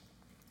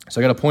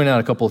 So I got to point out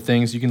a couple of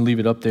things. You can leave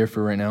it up there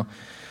for right now.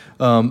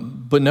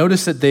 But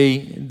notice that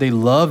they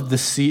loved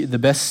the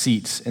best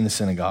seats in the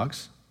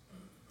synagogues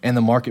and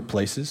the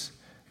marketplaces.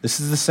 This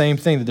is the same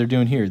thing that they're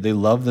doing here. They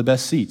love the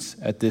best seats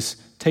at this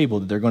table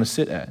that they're going to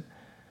sit at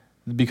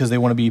because they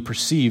want to be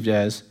perceived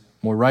as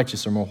more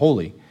righteous or more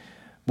holy.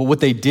 But what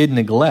they did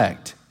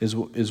neglect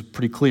is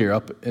pretty clear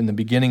up in the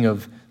beginning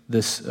of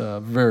this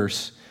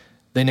verse.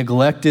 They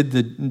neglected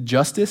the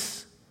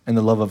justice and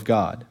the love of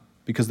God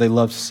because they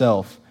loved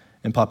self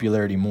and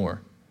popularity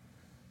more.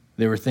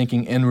 They were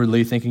thinking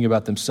inwardly, thinking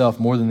about themselves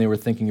more than they were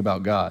thinking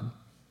about God.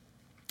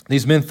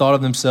 These men thought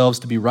of themselves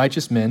to be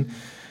righteous men,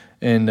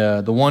 and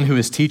the one who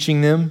is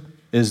teaching them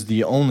is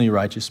the only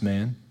righteous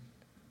man,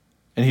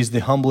 and he's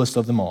the humblest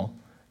of them all,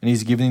 and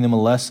he's giving them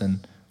a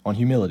lesson on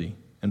humility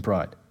and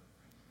pride.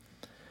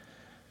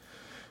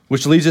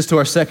 Which leads us to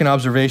our second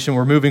observation.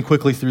 We're moving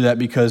quickly through that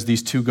because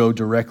these two go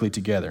directly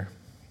together.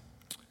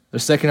 The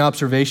second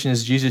observation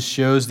is Jesus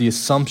shows the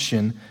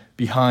assumption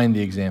behind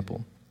the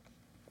example.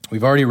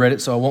 We've already read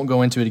it, so I won't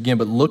go into it again,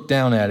 but look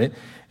down at it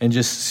and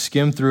just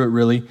skim through it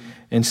really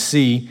and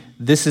see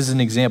this is an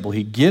example.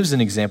 He gives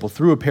an example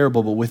through a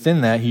parable, but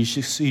within that, he's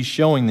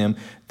showing them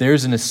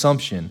there's an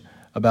assumption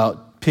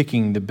about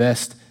picking the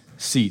best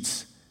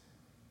seats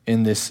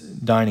in this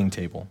dining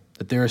table,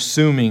 that they're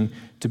assuming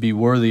to be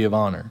worthy of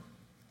honor.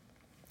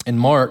 In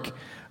Mark's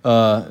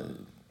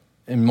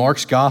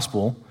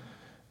gospel,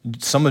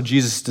 some of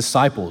Jesus'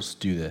 disciples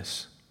do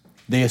this.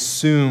 They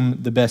assume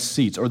the best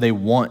seats, or they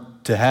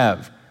want to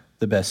have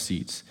the best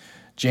seats.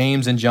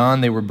 James and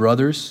John, they were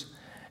brothers,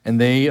 and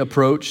they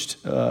approached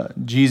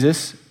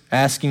Jesus,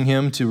 asking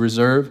him to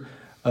reserve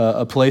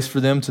a place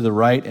for them to the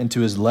right and to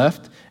his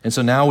left. And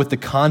so now with the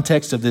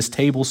context of this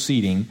table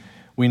seating,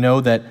 we know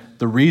that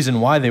the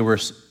reason why they were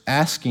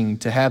asking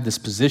to have this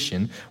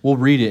position, we'll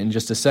read it in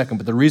just a second,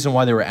 but the reason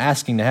why they were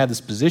asking to have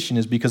this position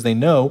is because they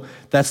know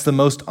that's the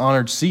most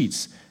honored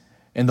seats.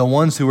 And the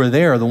ones who are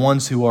there are the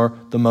ones who are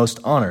the most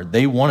honored.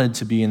 They wanted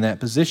to be in that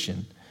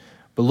position.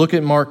 But look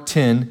at Mark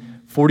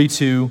 10,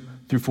 42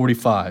 through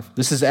 45.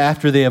 This is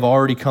after they have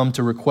already come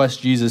to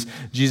request Jesus.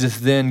 Jesus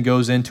then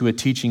goes into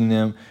teaching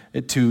them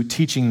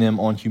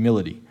on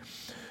humility.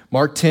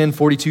 Mark 10,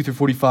 42 through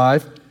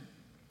 45.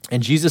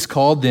 And Jesus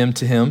called them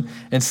to him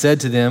and said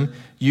to them,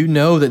 "You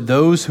know that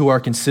those who are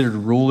considered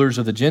rulers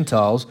of the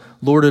Gentiles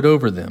lord it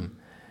over them,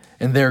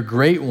 and their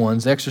great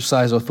ones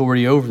exercise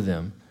authority over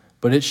them.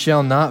 But it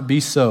shall not be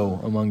so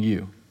among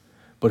you.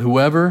 But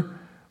whoever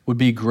would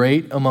be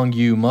great among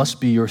you must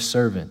be your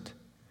servant,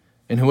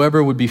 and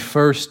whoever would be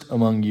first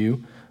among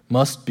you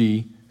must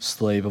be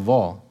slave of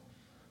all.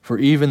 For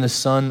even the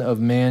Son of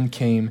Man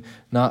came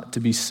not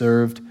to be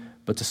served,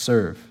 but to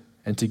serve,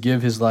 and to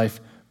give his life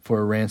for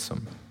a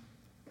ransom."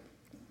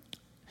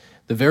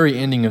 The very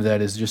ending of that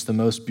is just the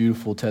most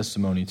beautiful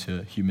testimony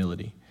to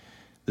humility.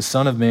 The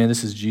Son of Man,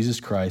 this is Jesus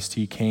Christ.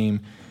 He came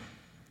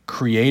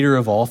creator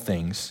of all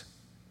things,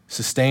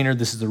 sustainer.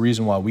 This is the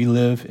reason why we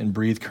live and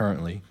breathe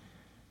currently.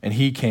 And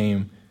he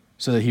came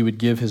so that he would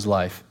give his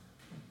life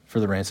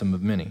for the ransom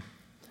of many.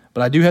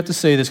 But I do have to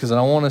say this because I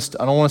don't want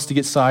us to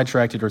get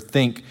sidetracked or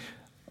think,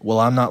 well,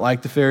 I'm not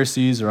like the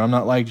Pharisees, or I'm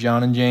not like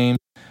John and James.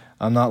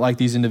 I'm not like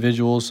these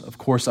individuals. Of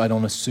course, I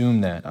don't assume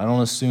that. I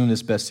don't assume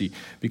this best seat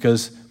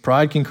because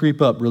pride can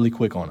creep up really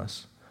quick on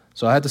us.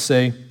 So I had to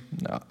say,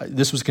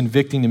 this was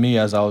convicting to me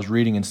as I was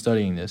reading and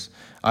studying this.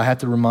 I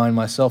had to remind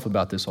myself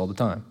about this all the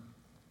time.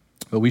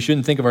 But we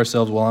shouldn't think of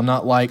ourselves, well, I'm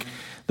not like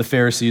the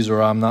Pharisees, or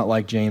I'm not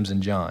like James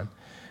and John.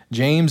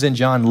 James and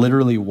John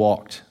literally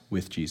walked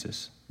with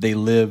Jesus. They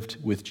lived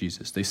with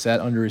Jesus. They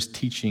sat under his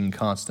teaching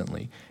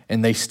constantly,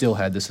 and they still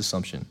had this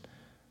assumption,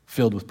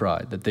 filled with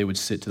pride, that they would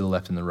sit to the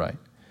left and the right.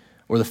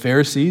 Or the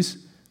Pharisees,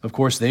 of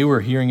course, they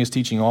were hearing his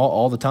teaching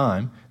all the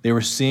time. They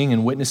were seeing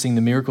and witnessing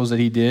the miracles that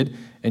he did,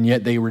 and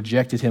yet they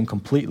rejected him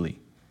completely.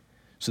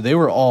 So they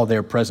were all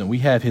there present. We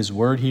have his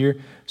word here,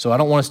 so I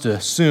don't want us to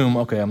assume,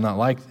 okay, I'm not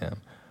like them.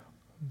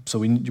 So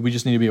we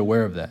just need to be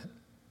aware of that.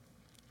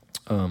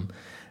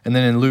 And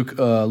then in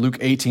Luke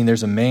 18,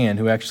 there's a man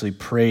who actually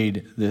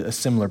prayed a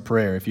similar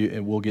prayer.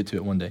 We'll get to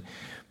it one day.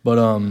 But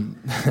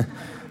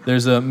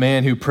there's a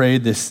man who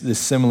prayed this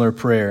similar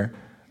prayer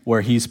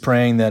where he's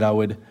praying that I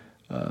would...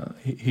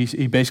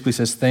 He basically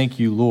says, "Thank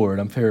you, Lord."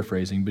 I'm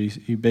paraphrasing, but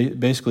he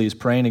basically is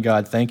praying to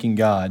God, thanking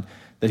God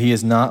that he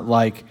is not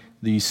like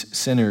these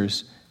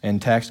sinners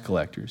and tax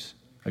collectors.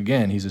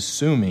 Again, he's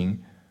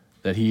assuming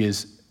that he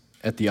is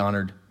at the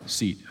honored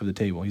seat of the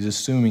table. He's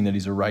assuming that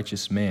he's a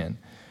righteous man.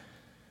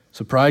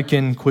 So pride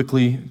can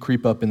quickly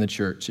creep up in the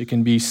church. It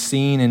can be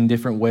seen in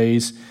different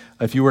ways.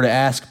 If you were to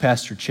ask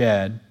Pastor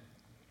Chad,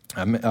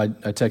 I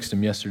texted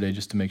him yesterday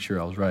just to make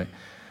sure I was right,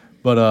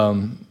 but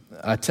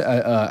I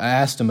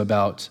asked him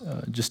about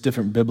just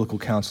different biblical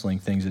counseling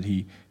things that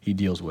he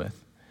deals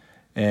with,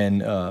 and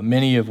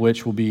many of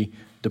which will be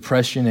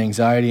depression,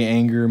 anxiety,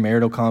 anger,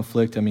 marital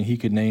conflict. I mean, he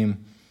could name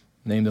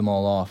them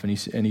all off,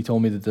 and he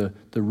told me that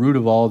the root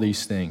of all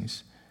these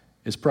things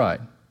is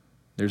pride.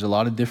 There's a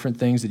lot of different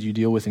things that you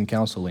deal with in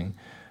counseling,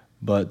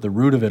 but the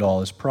root of it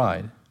all is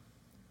pride.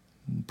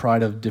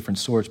 Pride of different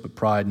sorts, but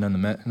pride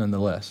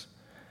nonetheless.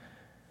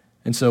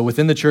 And so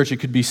within the church, it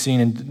could be seen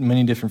in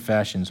many different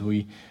fashions.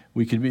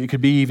 It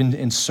could be even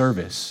in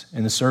service,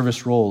 in the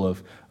service role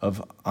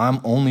of I'm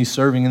only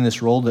serving in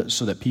this role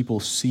so that people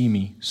see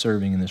me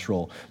serving in this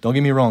role. Don't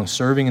get me wrong,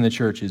 serving in the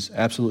church is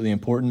absolutely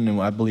important, and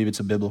I believe it's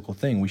a biblical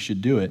thing. We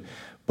should do it.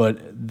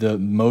 But the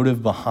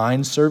motive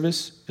behind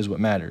service is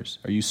what matters.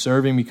 Are you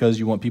serving because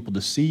you want people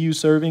to see you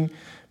serving,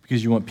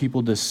 because you want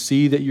people to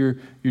see that you're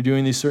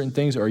doing these certain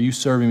things, or are you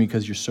serving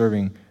because you're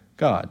serving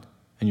God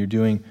and you're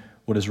doing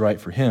what is right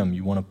for Him?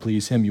 You want to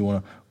please Him, you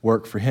want to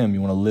work for Him,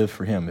 you want to live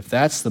for Him. If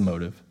that's the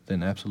motive,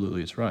 then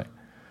absolutely it's right.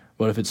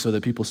 But if it's so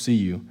that people see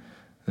you,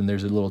 then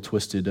there's a little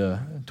twisted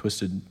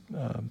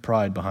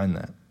pride behind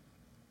that.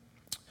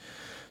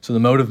 So the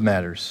motive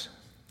matters.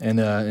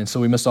 And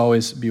so we must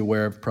always be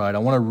aware of pride. I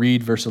want to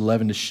read verse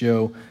 11 to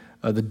show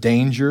the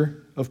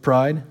danger of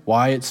pride,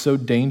 why it's so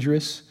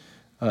dangerous.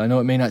 I know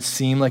it may not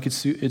seem like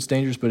it's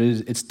dangerous, but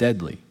it's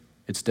deadly.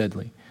 It's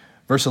deadly.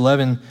 Verse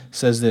 11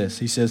 says this.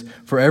 He says,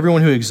 "For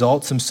everyone who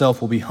exalts himself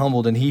will be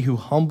humbled, and he who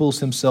humbles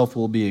himself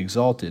will be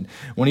exalted."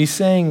 When he's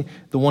saying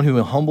the one who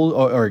humbles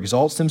or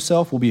exalts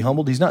himself will be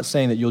humbled, he's not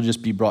saying that you'll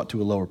just be brought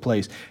to a lower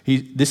place.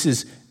 This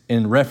is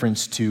in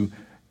reference to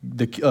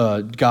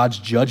God's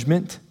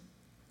judgment,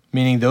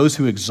 meaning those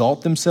who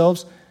exalt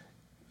themselves,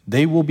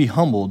 they will be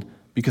humbled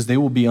because they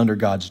will be under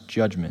God's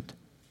judgment.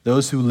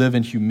 Those who live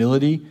in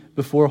humility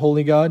before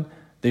holy God,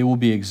 they will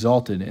be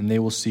exalted and they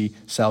will see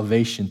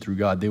salvation through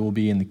God. They will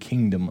be in the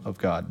kingdom of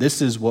God.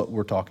 This is what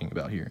we're talking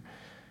about here.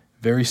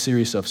 Very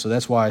serious stuff. So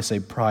that's why I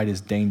say pride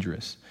is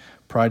dangerous.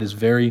 Pride is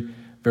very,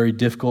 very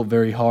difficult,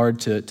 very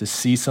hard to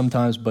see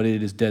sometimes, but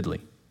it is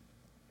deadly.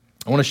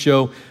 I want to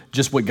show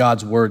just what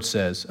God's word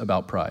says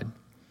about pride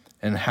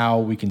and how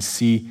we can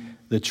see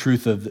the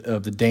truth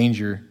of the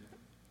danger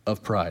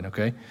of pride,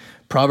 okay?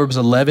 Proverbs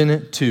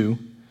 11:2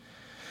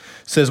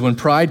 says, "When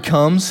pride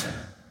comes,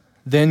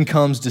 then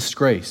comes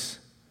disgrace,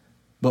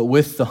 but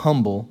with the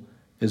humble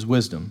is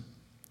wisdom."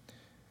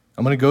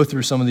 I'm going to go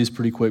through some of these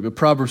pretty quick, but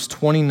Proverbs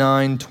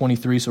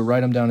 29:23, so write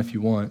them down if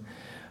you want.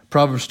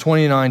 Proverbs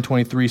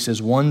 29:23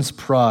 says, "One's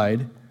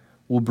pride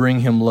will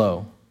bring him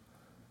low,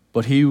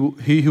 but he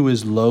who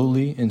is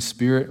lowly in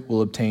spirit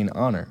will obtain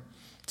honor."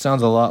 It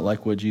sounds a lot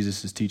like what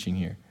Jesus is teaching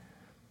here.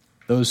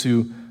 Those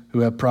who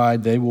have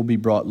pride, they will be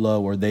brought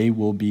low, or they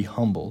will be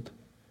humbled.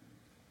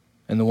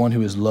 And the one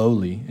who is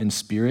lowly in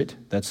spirit,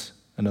 that's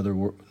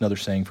another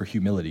saying for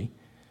humility,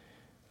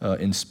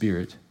 in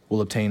spirit, will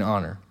obtain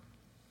honor.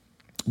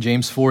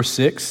 James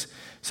 4:6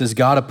 says,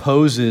 "God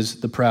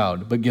opposes the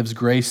proud, but gives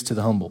grace to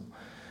the humble."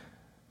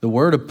 The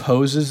word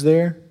opposes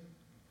there,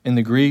 in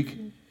the Greek,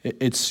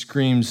 it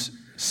screams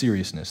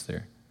seriousness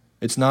there.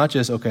 It's not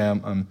just, okay,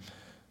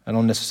 I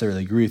don't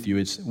necessarily agree with you.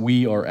 It's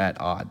we are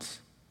at odds.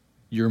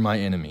 You're my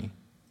enemy.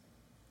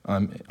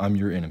 I'm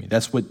your enemy.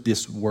 That's what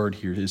this word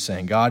here is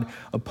saying. God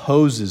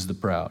opposes the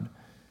proud,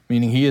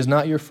 meaning He is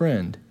not your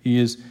friend. He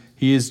is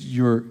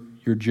your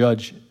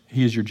judge.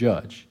 He is your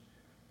judge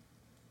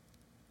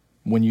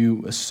when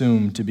you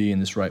assume to be in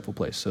this rightful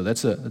place. So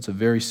that's a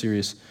very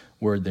serious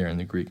word there in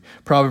the Greek.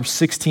 Proverbs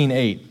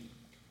 16:8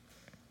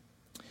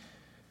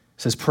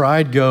 says,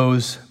 "Pride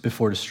goes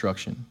before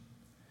destruction,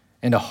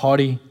 and a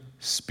haughty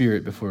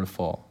spirit before a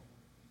fall."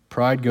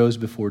 Pride goes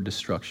before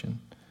destruction.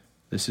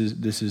 This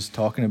is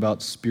talking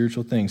about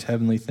spiritual things,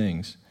 heavenly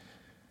things.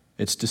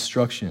 It's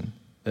destruction.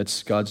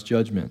 That's God's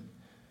judgment.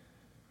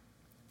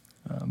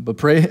 But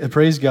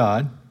praise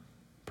God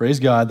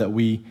that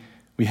we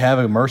have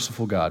a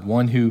merciful God,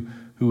 one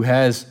who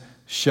has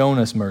shown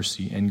us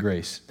mercy and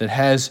grace, that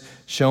has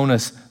shown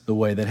us the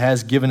way, that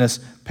has given us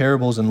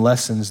parables and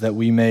lessons that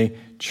we may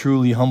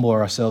truly humble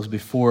ourselves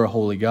before a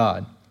holy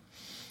God.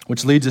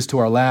 Which leads us to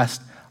our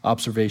last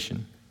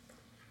observation.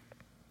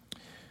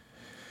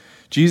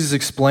 Jesus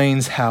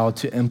explains how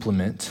to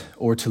implement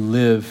or to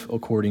live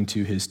according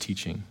to His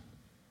teaching.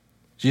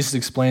 Jesus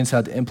explains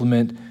how to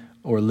implement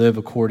or live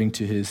according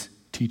to His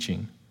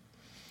teaching.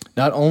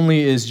 Not only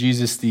is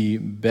Jesus the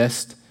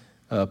best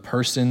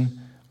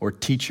person or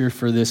teacher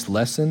for this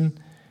lesson,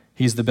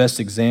 He's the best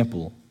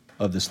example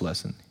of this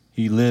lesson.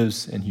 He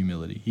lives in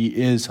humility. He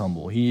is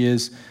humble. He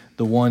is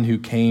the one who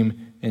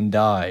came and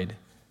died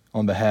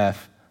on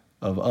behalf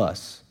of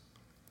us.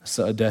 It's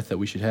a death that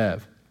we should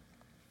have.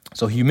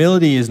 So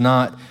humility is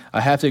not,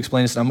 I have to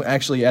explain this. I'm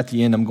actually, at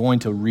the end, I'm going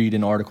to read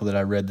an article that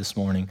I read this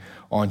morning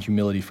on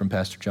humility from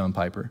Pastor John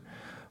Piper.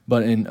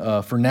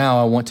 But for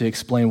now, I want to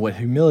explain what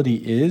humility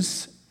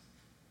is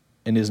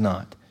and is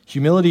not.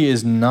 Humility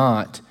is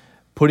not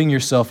putting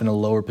yourself in a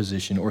lower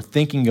position or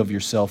thinking of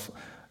yourself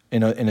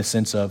in a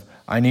sense of,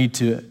 I need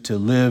to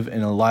live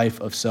in a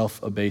life of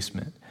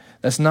self-abasement.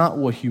 That's not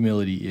what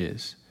humility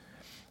is.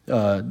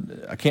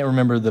 I can't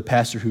remember the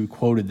pastor who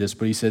quoted this,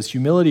 but he says,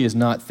 humility is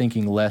not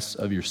thinking less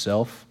of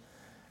yourself.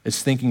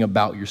 It's thinking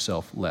about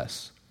yourself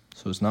less.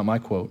 So it's not my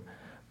quote,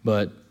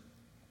 but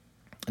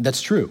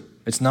that's true.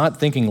 It's not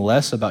thinking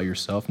less about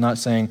yourself, not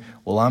saying,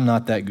 well, I'm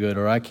not that good,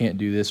 or I can't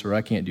do this, or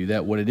I can't do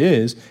that. What it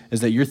is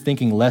that you're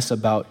thinking less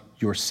about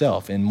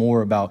yourself and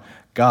more about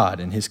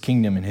God and His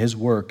kingdom and His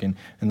work and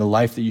the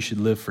life that you should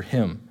live for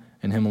Him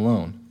and Him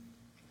alone.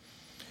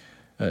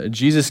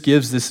 Jesus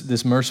gives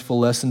this merciful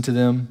lesson to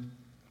them.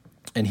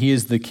 And He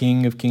is the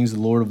King of kings, the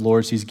Lord of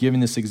lords. He's giving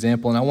this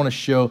example, and I want to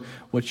show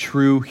what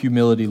true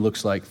humility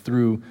looks like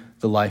through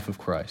the life of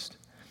Christ.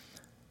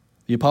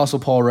 The Apostle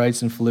Paul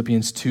writes in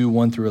Philippians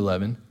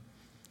 2:1-11,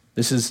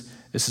 This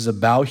is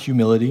about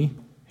humility.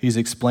 He's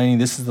explaining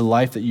this is the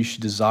life that you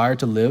should desire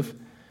to live.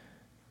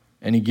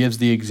 And he gives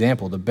the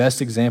example. The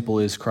best example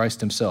is Christ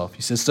himself.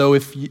 He says, so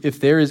if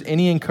there is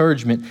any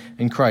encouragement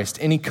in Christ,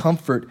 any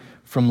comfort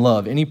from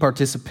love, any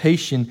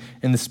participation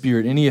in the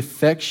Spirit, any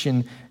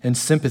affection and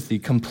sympathy,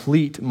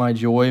 complete my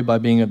joy by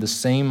being of the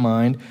same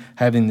mind,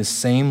 having the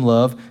same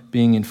love,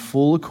 being in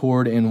full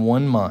accord in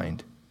one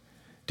mind.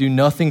 Do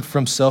nothing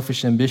from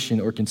selfish ambition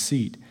or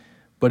conceit,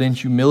 but in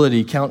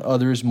humility count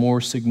others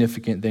more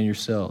significant than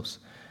yourselves.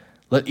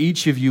 Let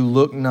each of you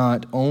look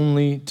not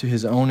only to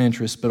his own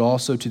interest, but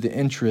also to the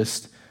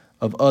interest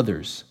of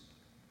others.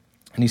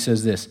 And he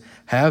says this,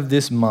 have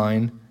this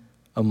mind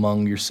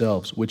among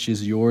yourselves, which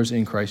is yours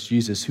in Christ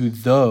Jesus, who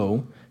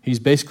though, he's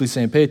basically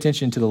saying, pay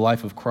attention to the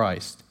life of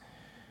Christ,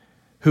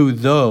 who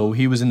though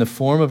he was in the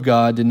form of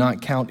God, did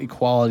not count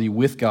equality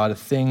with God a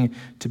thing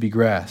to be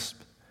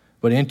grasped,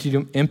 but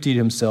emptied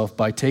himself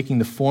by taking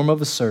the form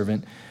of a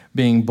servant,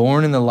 being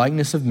born in the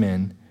likeness of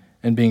men,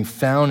 and being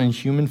found in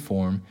human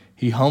form,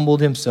 he humbled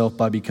himself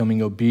by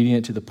becoming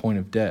obedient to the point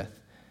of death,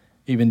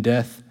 even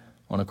death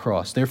on a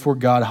cross. Therefore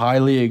God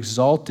highly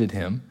exalted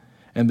him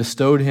and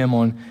bestowed him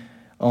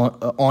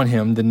on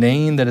him the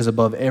name that is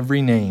above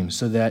every name,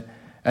 so that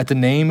at the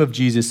name of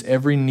Jesus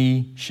every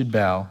knee should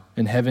bow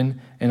in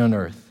heaven and on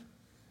earth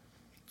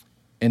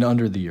and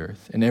under the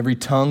earth, and every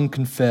tongue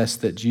confess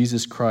that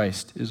Jesus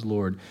Christ is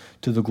Lord,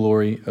 to the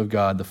glory of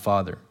God the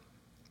Father.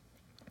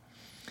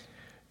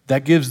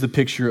 That gives the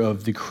picture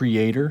of the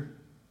creator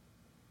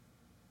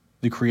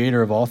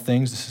of all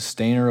things, the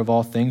sustainer of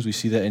all things. We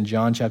see that in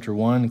John chapter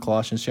 1,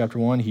 Colossians chapter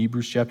 1,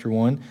 Hebrews chapter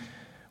 1,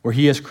 where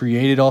he has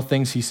created all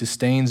things, he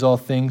sustains all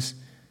things,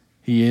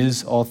 he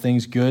is all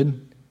things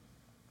good,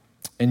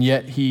 and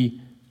yet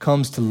he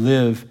comes to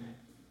live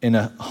in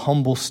a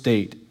humble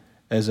state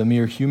as a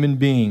mere human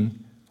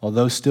being,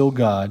 although still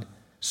God,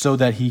 so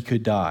that he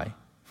could die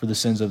for the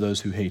sins of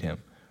those who hate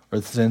him, or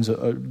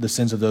the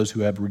sins of those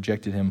who have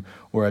rejected him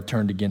or have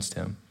turned against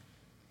him.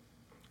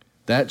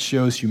 That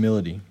shows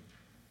humility.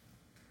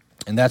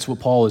 And that's what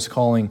Paul is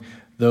calling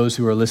those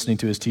who are listening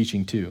to his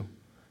teaching to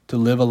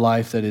live a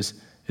life that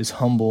is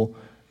humble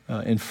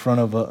in front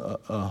of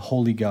a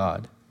holy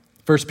God.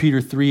 1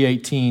 Peter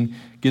 3:18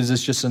 gives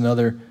us just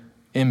another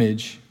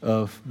image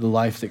of the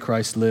life that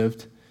Christ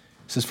lived. It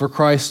says, for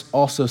Christ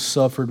also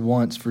suffered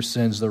once for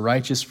sins, the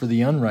righteous for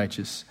the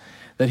unrighteous,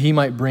 that he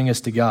might bring us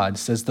to God. It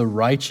says the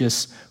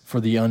righteous for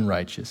the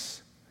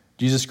unrighteous.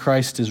 Jesus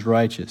Christ is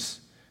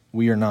righteous.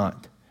 We are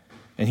not.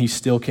 And he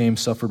still came,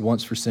 suffered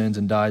once for sins,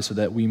 and died so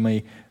that we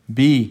may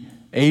be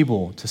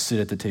able to sit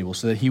at the table,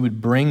 so that he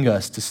would bring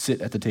us to sit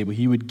at the table.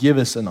 He would give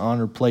us an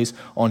honored place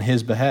on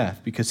his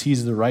behalf because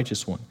he's the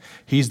righteous one.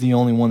 He's the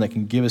only one that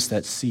can give us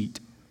that seat.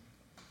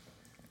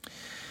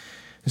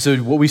 And so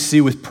what we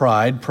see with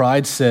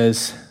pride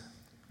says,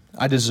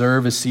 I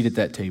deserve a seat at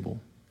that table.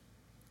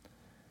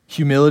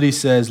 Humility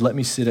says, let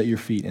me sit at your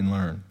feet and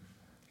learn.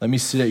 Let me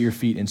sit at your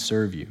feet and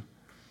serve you.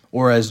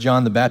 Or as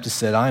John the Baptist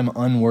said, I am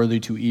unworthy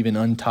to even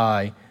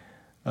untie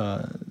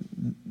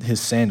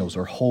his sandals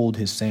or hold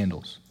his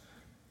sandals.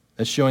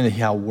 That's showing that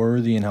how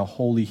worthy and how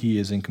holy he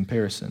is in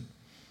comparison.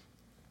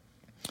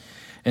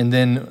 And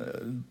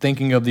then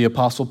thinking of the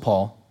Apostle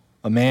Paul,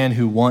 a man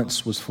who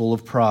once was full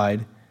of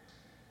pride,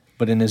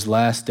 but in his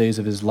last days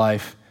of his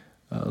life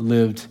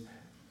lived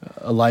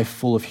a life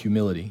full of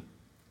humility.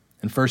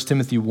 In 1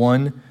 Timothy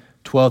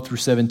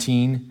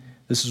 1:12-17,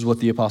 this is what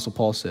the Apostle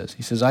Paul says.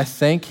 He says, I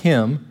thank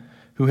him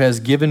who has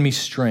given me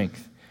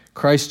strength,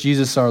 Christ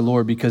Jesus our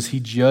Lord, because he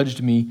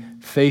judged me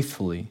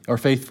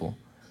faithful,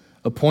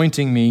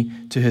 appointing me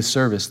to his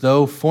service.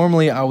 Though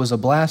formerly I was a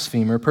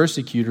blasphemer,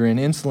 persecutor, and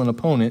insolent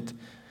opponent,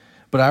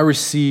 but I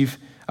received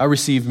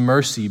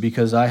mercy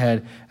because I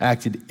had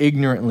acted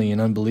ignorantly in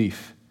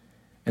unbelief.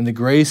 And the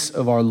grace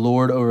of our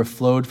Lord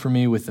overflowed for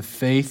me with the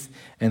faith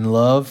and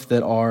love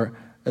that are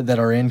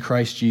in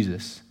Christ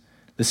Jesus.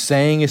 The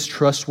saying is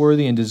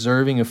trustworthy and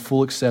deserving of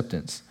full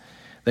acceptance,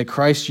 that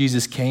Christ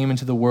Jesus came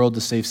into the world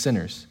to save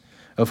sinners,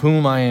 of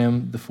whom I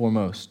am the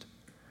foremost.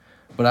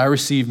 But I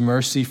received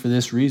mercy for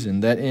this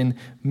reason, that in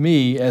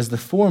me, as the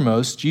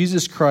foremost,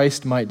 Jesus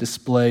Christ might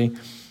display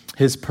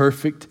his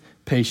perfect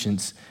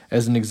patience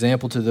as an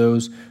example to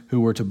those who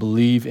were to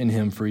believe in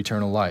him for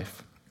eternal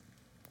life.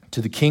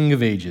 To the King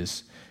of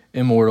ages,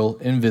 immortal,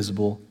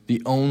 invisible,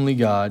 the only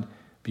God,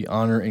 be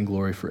honor and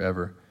glory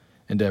forever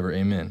and ever.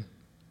 Amen.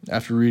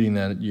 After reading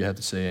that, you have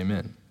to say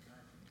amen.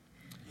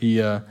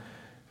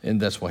 And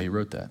that's why he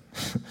wrote that.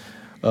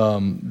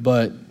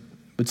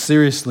 But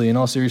seriously, in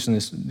all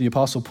seriousness, the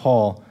Apostle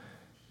Paul,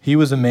 he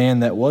was a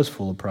man that was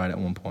full of pride at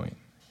one point.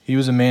 He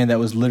was a man that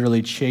was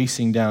literally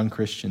chasing down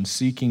Christians,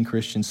 seeking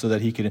Christians so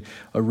that he could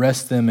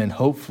arrest them, and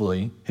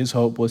hopefully, his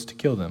hope was to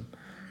kill them,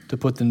 to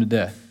put them to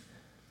death.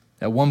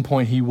 At one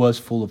point, he was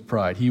full of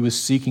pride. He was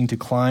seeking to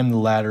climb the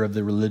ladder of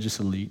the religious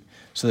elite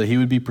so that he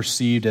would be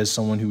perceived as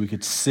someone who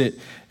could sit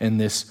in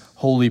this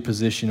holy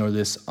position or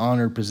this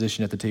honored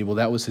position at the table.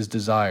 That was his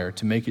desire,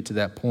 to make it to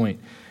that point.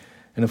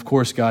 And of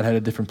course, God had a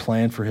different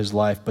plan for his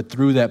life, but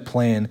through that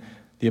plan,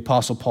 The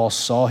Apostle Paul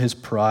saw his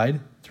pride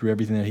through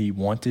everything that he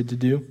wanted to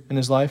do in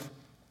his life,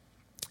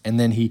 and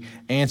then he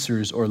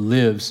answers or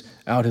lives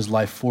out his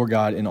life for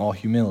God in all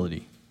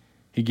humility.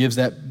 He gives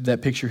that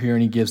picture here,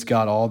 and he gives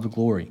God all the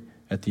glory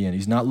at the end.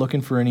 He's not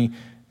looking for any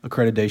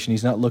accreditation.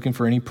 He's not looking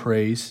for any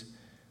praise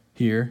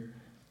here.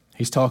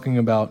 He's talking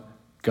about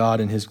God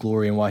and his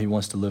glory and why he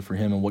wants to live for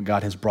him and what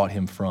God has brought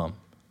him from.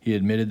 He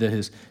admitted that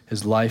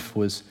his life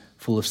was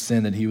full of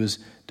sin, that he was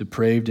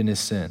depraved in his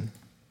sin.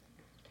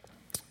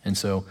 And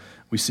so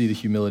we see the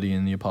humility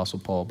in the Apostle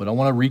Paul. But I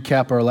want to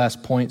recap our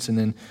last points and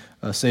then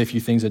say a few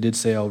things I did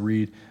say. I'll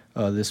read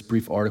this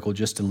brief article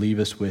just to leave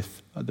us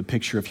with the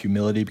picture of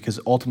humility, because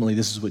ultimately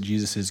this is what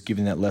Jesus is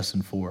giving that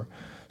lesson for,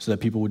 so that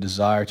people would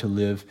desire to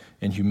live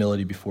in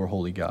humility before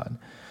holy God.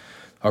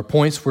 Our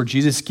points were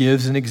Jesus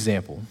gives an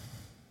example.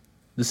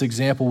 This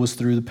example was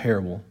through the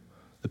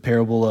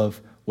parable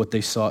of what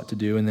they sought to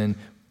do. And then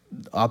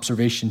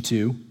observation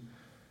 2,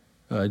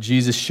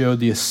 Jesus showed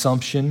the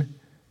assumption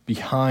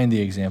behind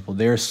the example,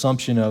 their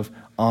assumption of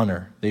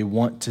honor. They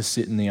want to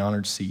sit in the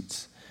honored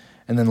seats.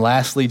 And then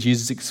lastly,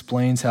 Jesus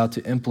explains how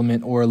to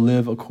implement or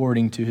live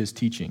according to his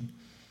teaching,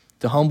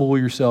 to humble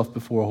yourself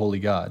before a holy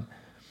God.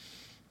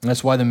 And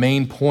that's why the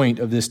main point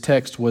of this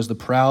text was the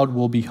proud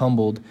will be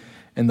humbled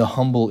and the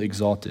humble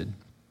exalted.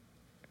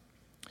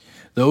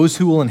 Those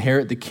who will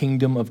inherit the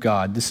kingdom of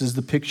God, this is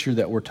the picture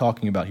that we're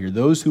talking about here.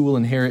 Those who will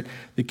inherit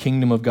the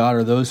kingdom of God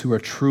are those who are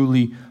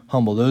truly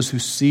humble, those who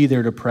see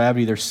their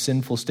depravity, their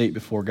sinful state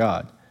before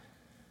God.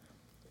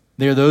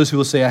 They are those who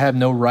will say, I have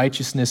no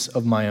righteousness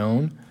of my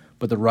own,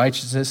 but the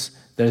righteousness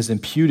that is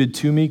imputed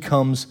to me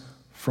comes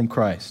from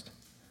Christ.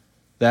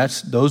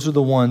 Those are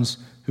the ones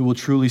who will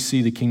truly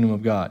see the kingdom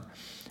of God.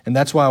 And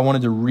that's why I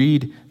wanted to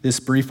read this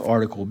brief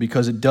article,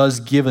 because it does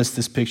give us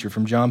this picture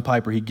from John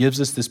Piper. He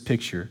gives us this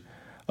picture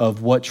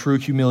of what true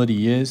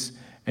humility is,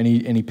 and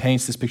he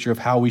paints this picture of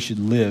how we should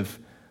live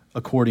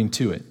according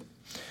to it.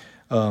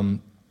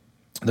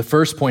 The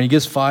first point, he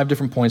gives 5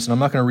 different points, and I'm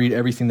not going to read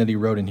everything that he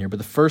wrote in here, but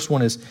the first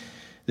one is,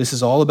 this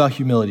is all about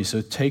humility,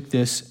 so take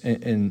this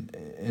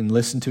and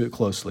listen to it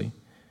closely.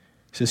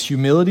 He says,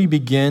 humility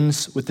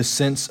begins with the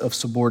sense of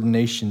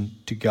subordination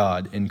to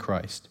God in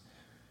Christ.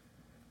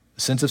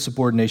 The sense of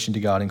subordination to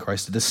God in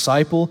Christ. A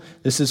disciple,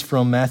 this is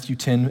from Matthew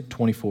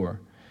 10:24.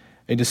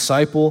 A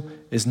disciple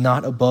is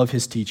not above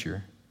his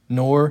teacher,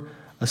 nor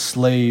a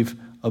slave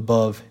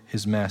above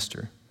his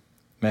master.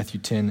 Matthew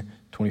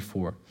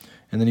 10:24.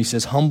 And then he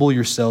says, humble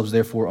yourselves,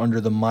 therefore,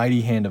 under the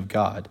mighty hand of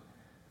God.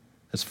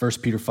 That's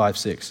 1 Peter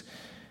 5:6.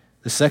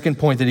 The second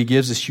point that he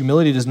gives is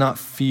humility does not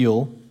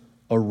feel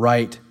a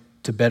right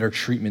to better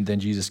treatment than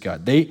Jesus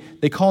got. They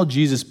called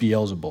Jesus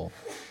Beelzebul.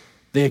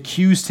 They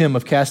accused him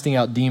of casting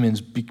out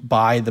demons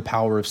by the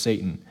power of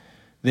Satan.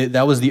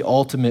 That was the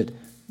ultimate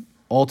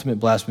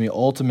blasphemy,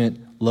 ultimate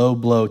low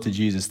blow to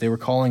Jesus. They were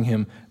calling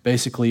him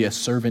basically a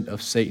servant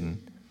of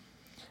Satan.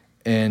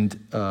 And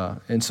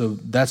so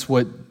that's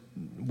what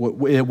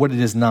it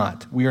is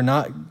not. We are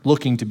not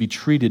looking to be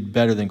treated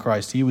better than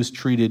Christ. He was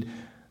treated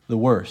the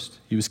worst.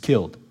 He was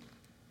killed.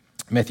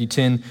 Matthew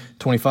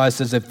 10:25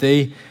 says, if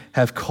they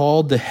have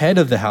called the head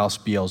of the house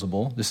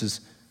Beelzebul, this is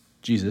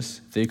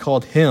Jesus, if they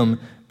called him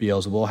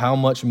Beelzebul, how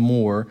much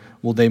more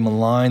will they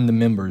malign the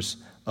members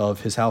of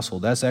his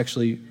household? That's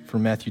actually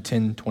from Matthew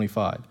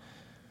 10:25.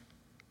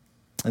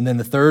 And then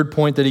the third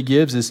point that he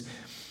gives is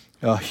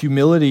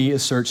humility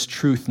asserts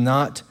truth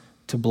not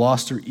to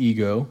bluster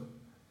ego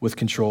with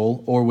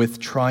control or with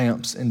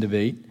triumphs in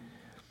debate,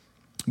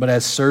 but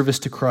as service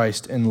to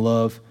Christ and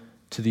love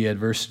to the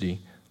adversity.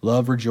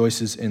 Love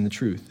rejoices in the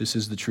truth. This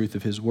is the truth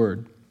of his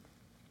word.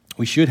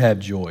 We should have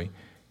joy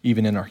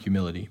even in our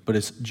humility, but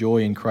it's joy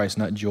in Christ,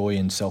 not joy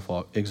in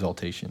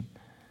self-exaltation.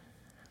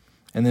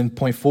 And then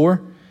point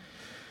 4,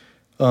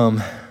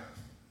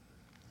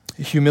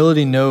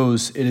 humility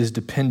knows it is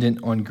dependent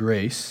on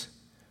grace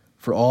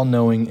for all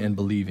knowing and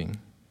believing.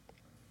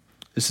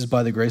 This is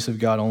by the grace of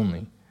God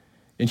only.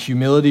 In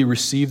humility,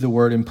 receive the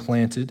word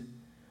implanted,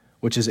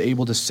 which is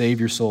able to save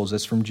your souls.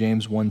 That's from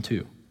James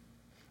 1:2.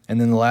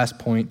 And then the last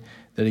point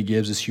that he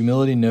gives is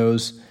humility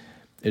knows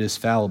it is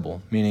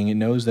fallible, meaning it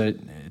knows that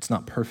it's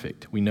not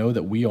perfect. We know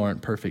that we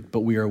aren't perfect, but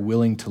we are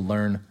willing to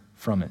learn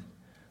from it.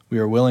 We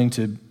are willing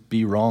to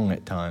be wrong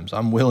at times.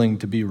 I'm willing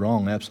to be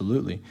wrong,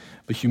 absolutely.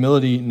 But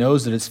humility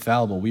knows that it's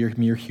fallible. We are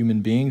mere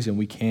human beings, and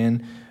we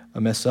can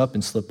mess up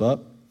and slip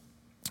up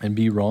and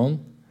be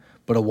wrong.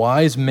 But a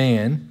wise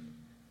man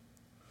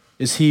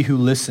is he who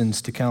listens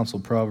to counsel,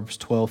 Proverbs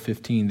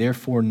 12:15.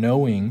 Therefore,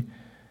 knowing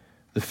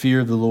the fear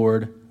of the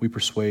Lord, we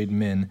persuade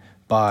men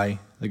by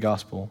the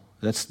gospel.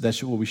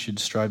 That's what we should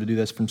strive to do.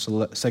 That's from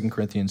 2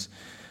 Corinthians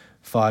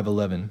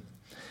 5:11.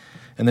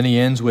 And then he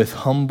ends with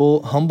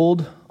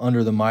humbled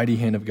under the mighty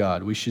hand of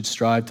God. We should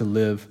strive to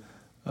live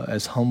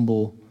as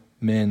humble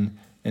men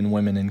and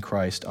women in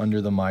Christ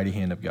under the mighty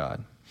hand of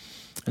God.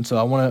 And so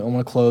I want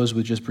to close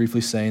with just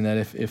briefly saying that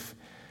if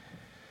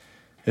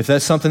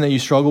that's something that you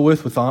struggle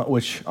with,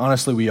 which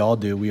honestly we all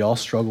do, we all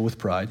struggle with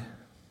pride.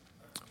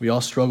 We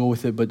all struggle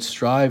with it, but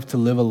strive to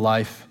live a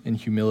life in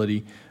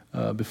humility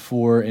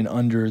before and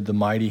under the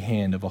mighty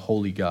hand of a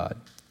holy God.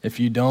 If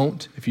you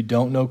don't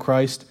know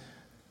Christ,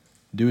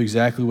 do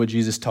exactly what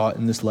Jesus taught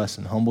in this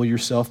lesson. Humble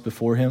yourself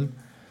before him,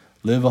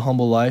 live a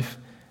humble life,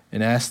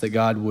 and ask that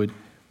God would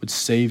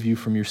save you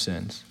from your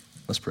sins.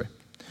 Let's pray.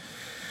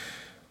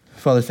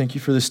 Father, thank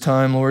you for this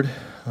time, Lord.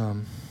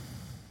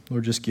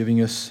 Lord, just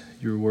giving us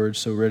your word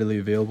so readily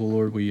available,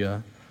 Lord. We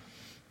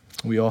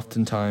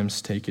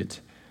oftentimes take it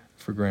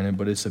for granted,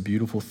 but it's a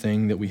beautiful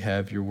thing that we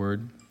have your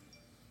word.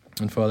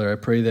 And Father, I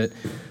pray that,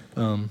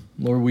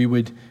 Lord, we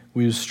would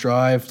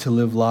strive to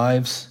live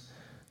lives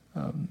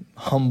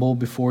humble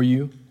before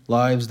you,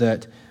 lives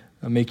that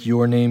make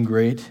your name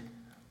great,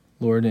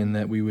 Lord, and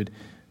that we would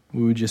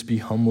just be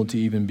humbled to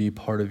even be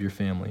part of your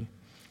family.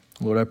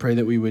 Lord, I pray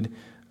that we would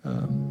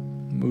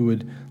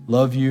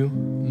love you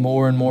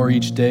more and more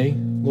each day,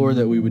 Lord,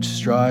 that we would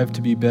strive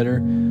to be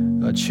better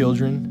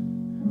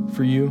children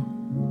for you,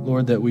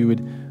 Lord, that we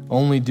would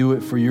only do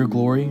it for your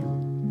glory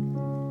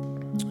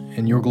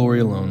and your glory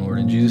alone, Lord.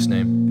 In Jesus'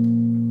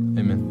 name,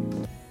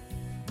 amen.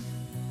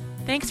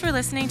 Thanks for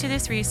listening to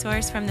this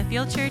resource from the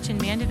Field Church in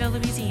Mandeville,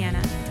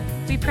 Louisiana.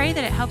 We pray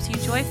that it helps you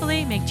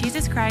joyfully make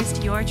Jesus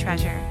Christ your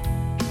treasure.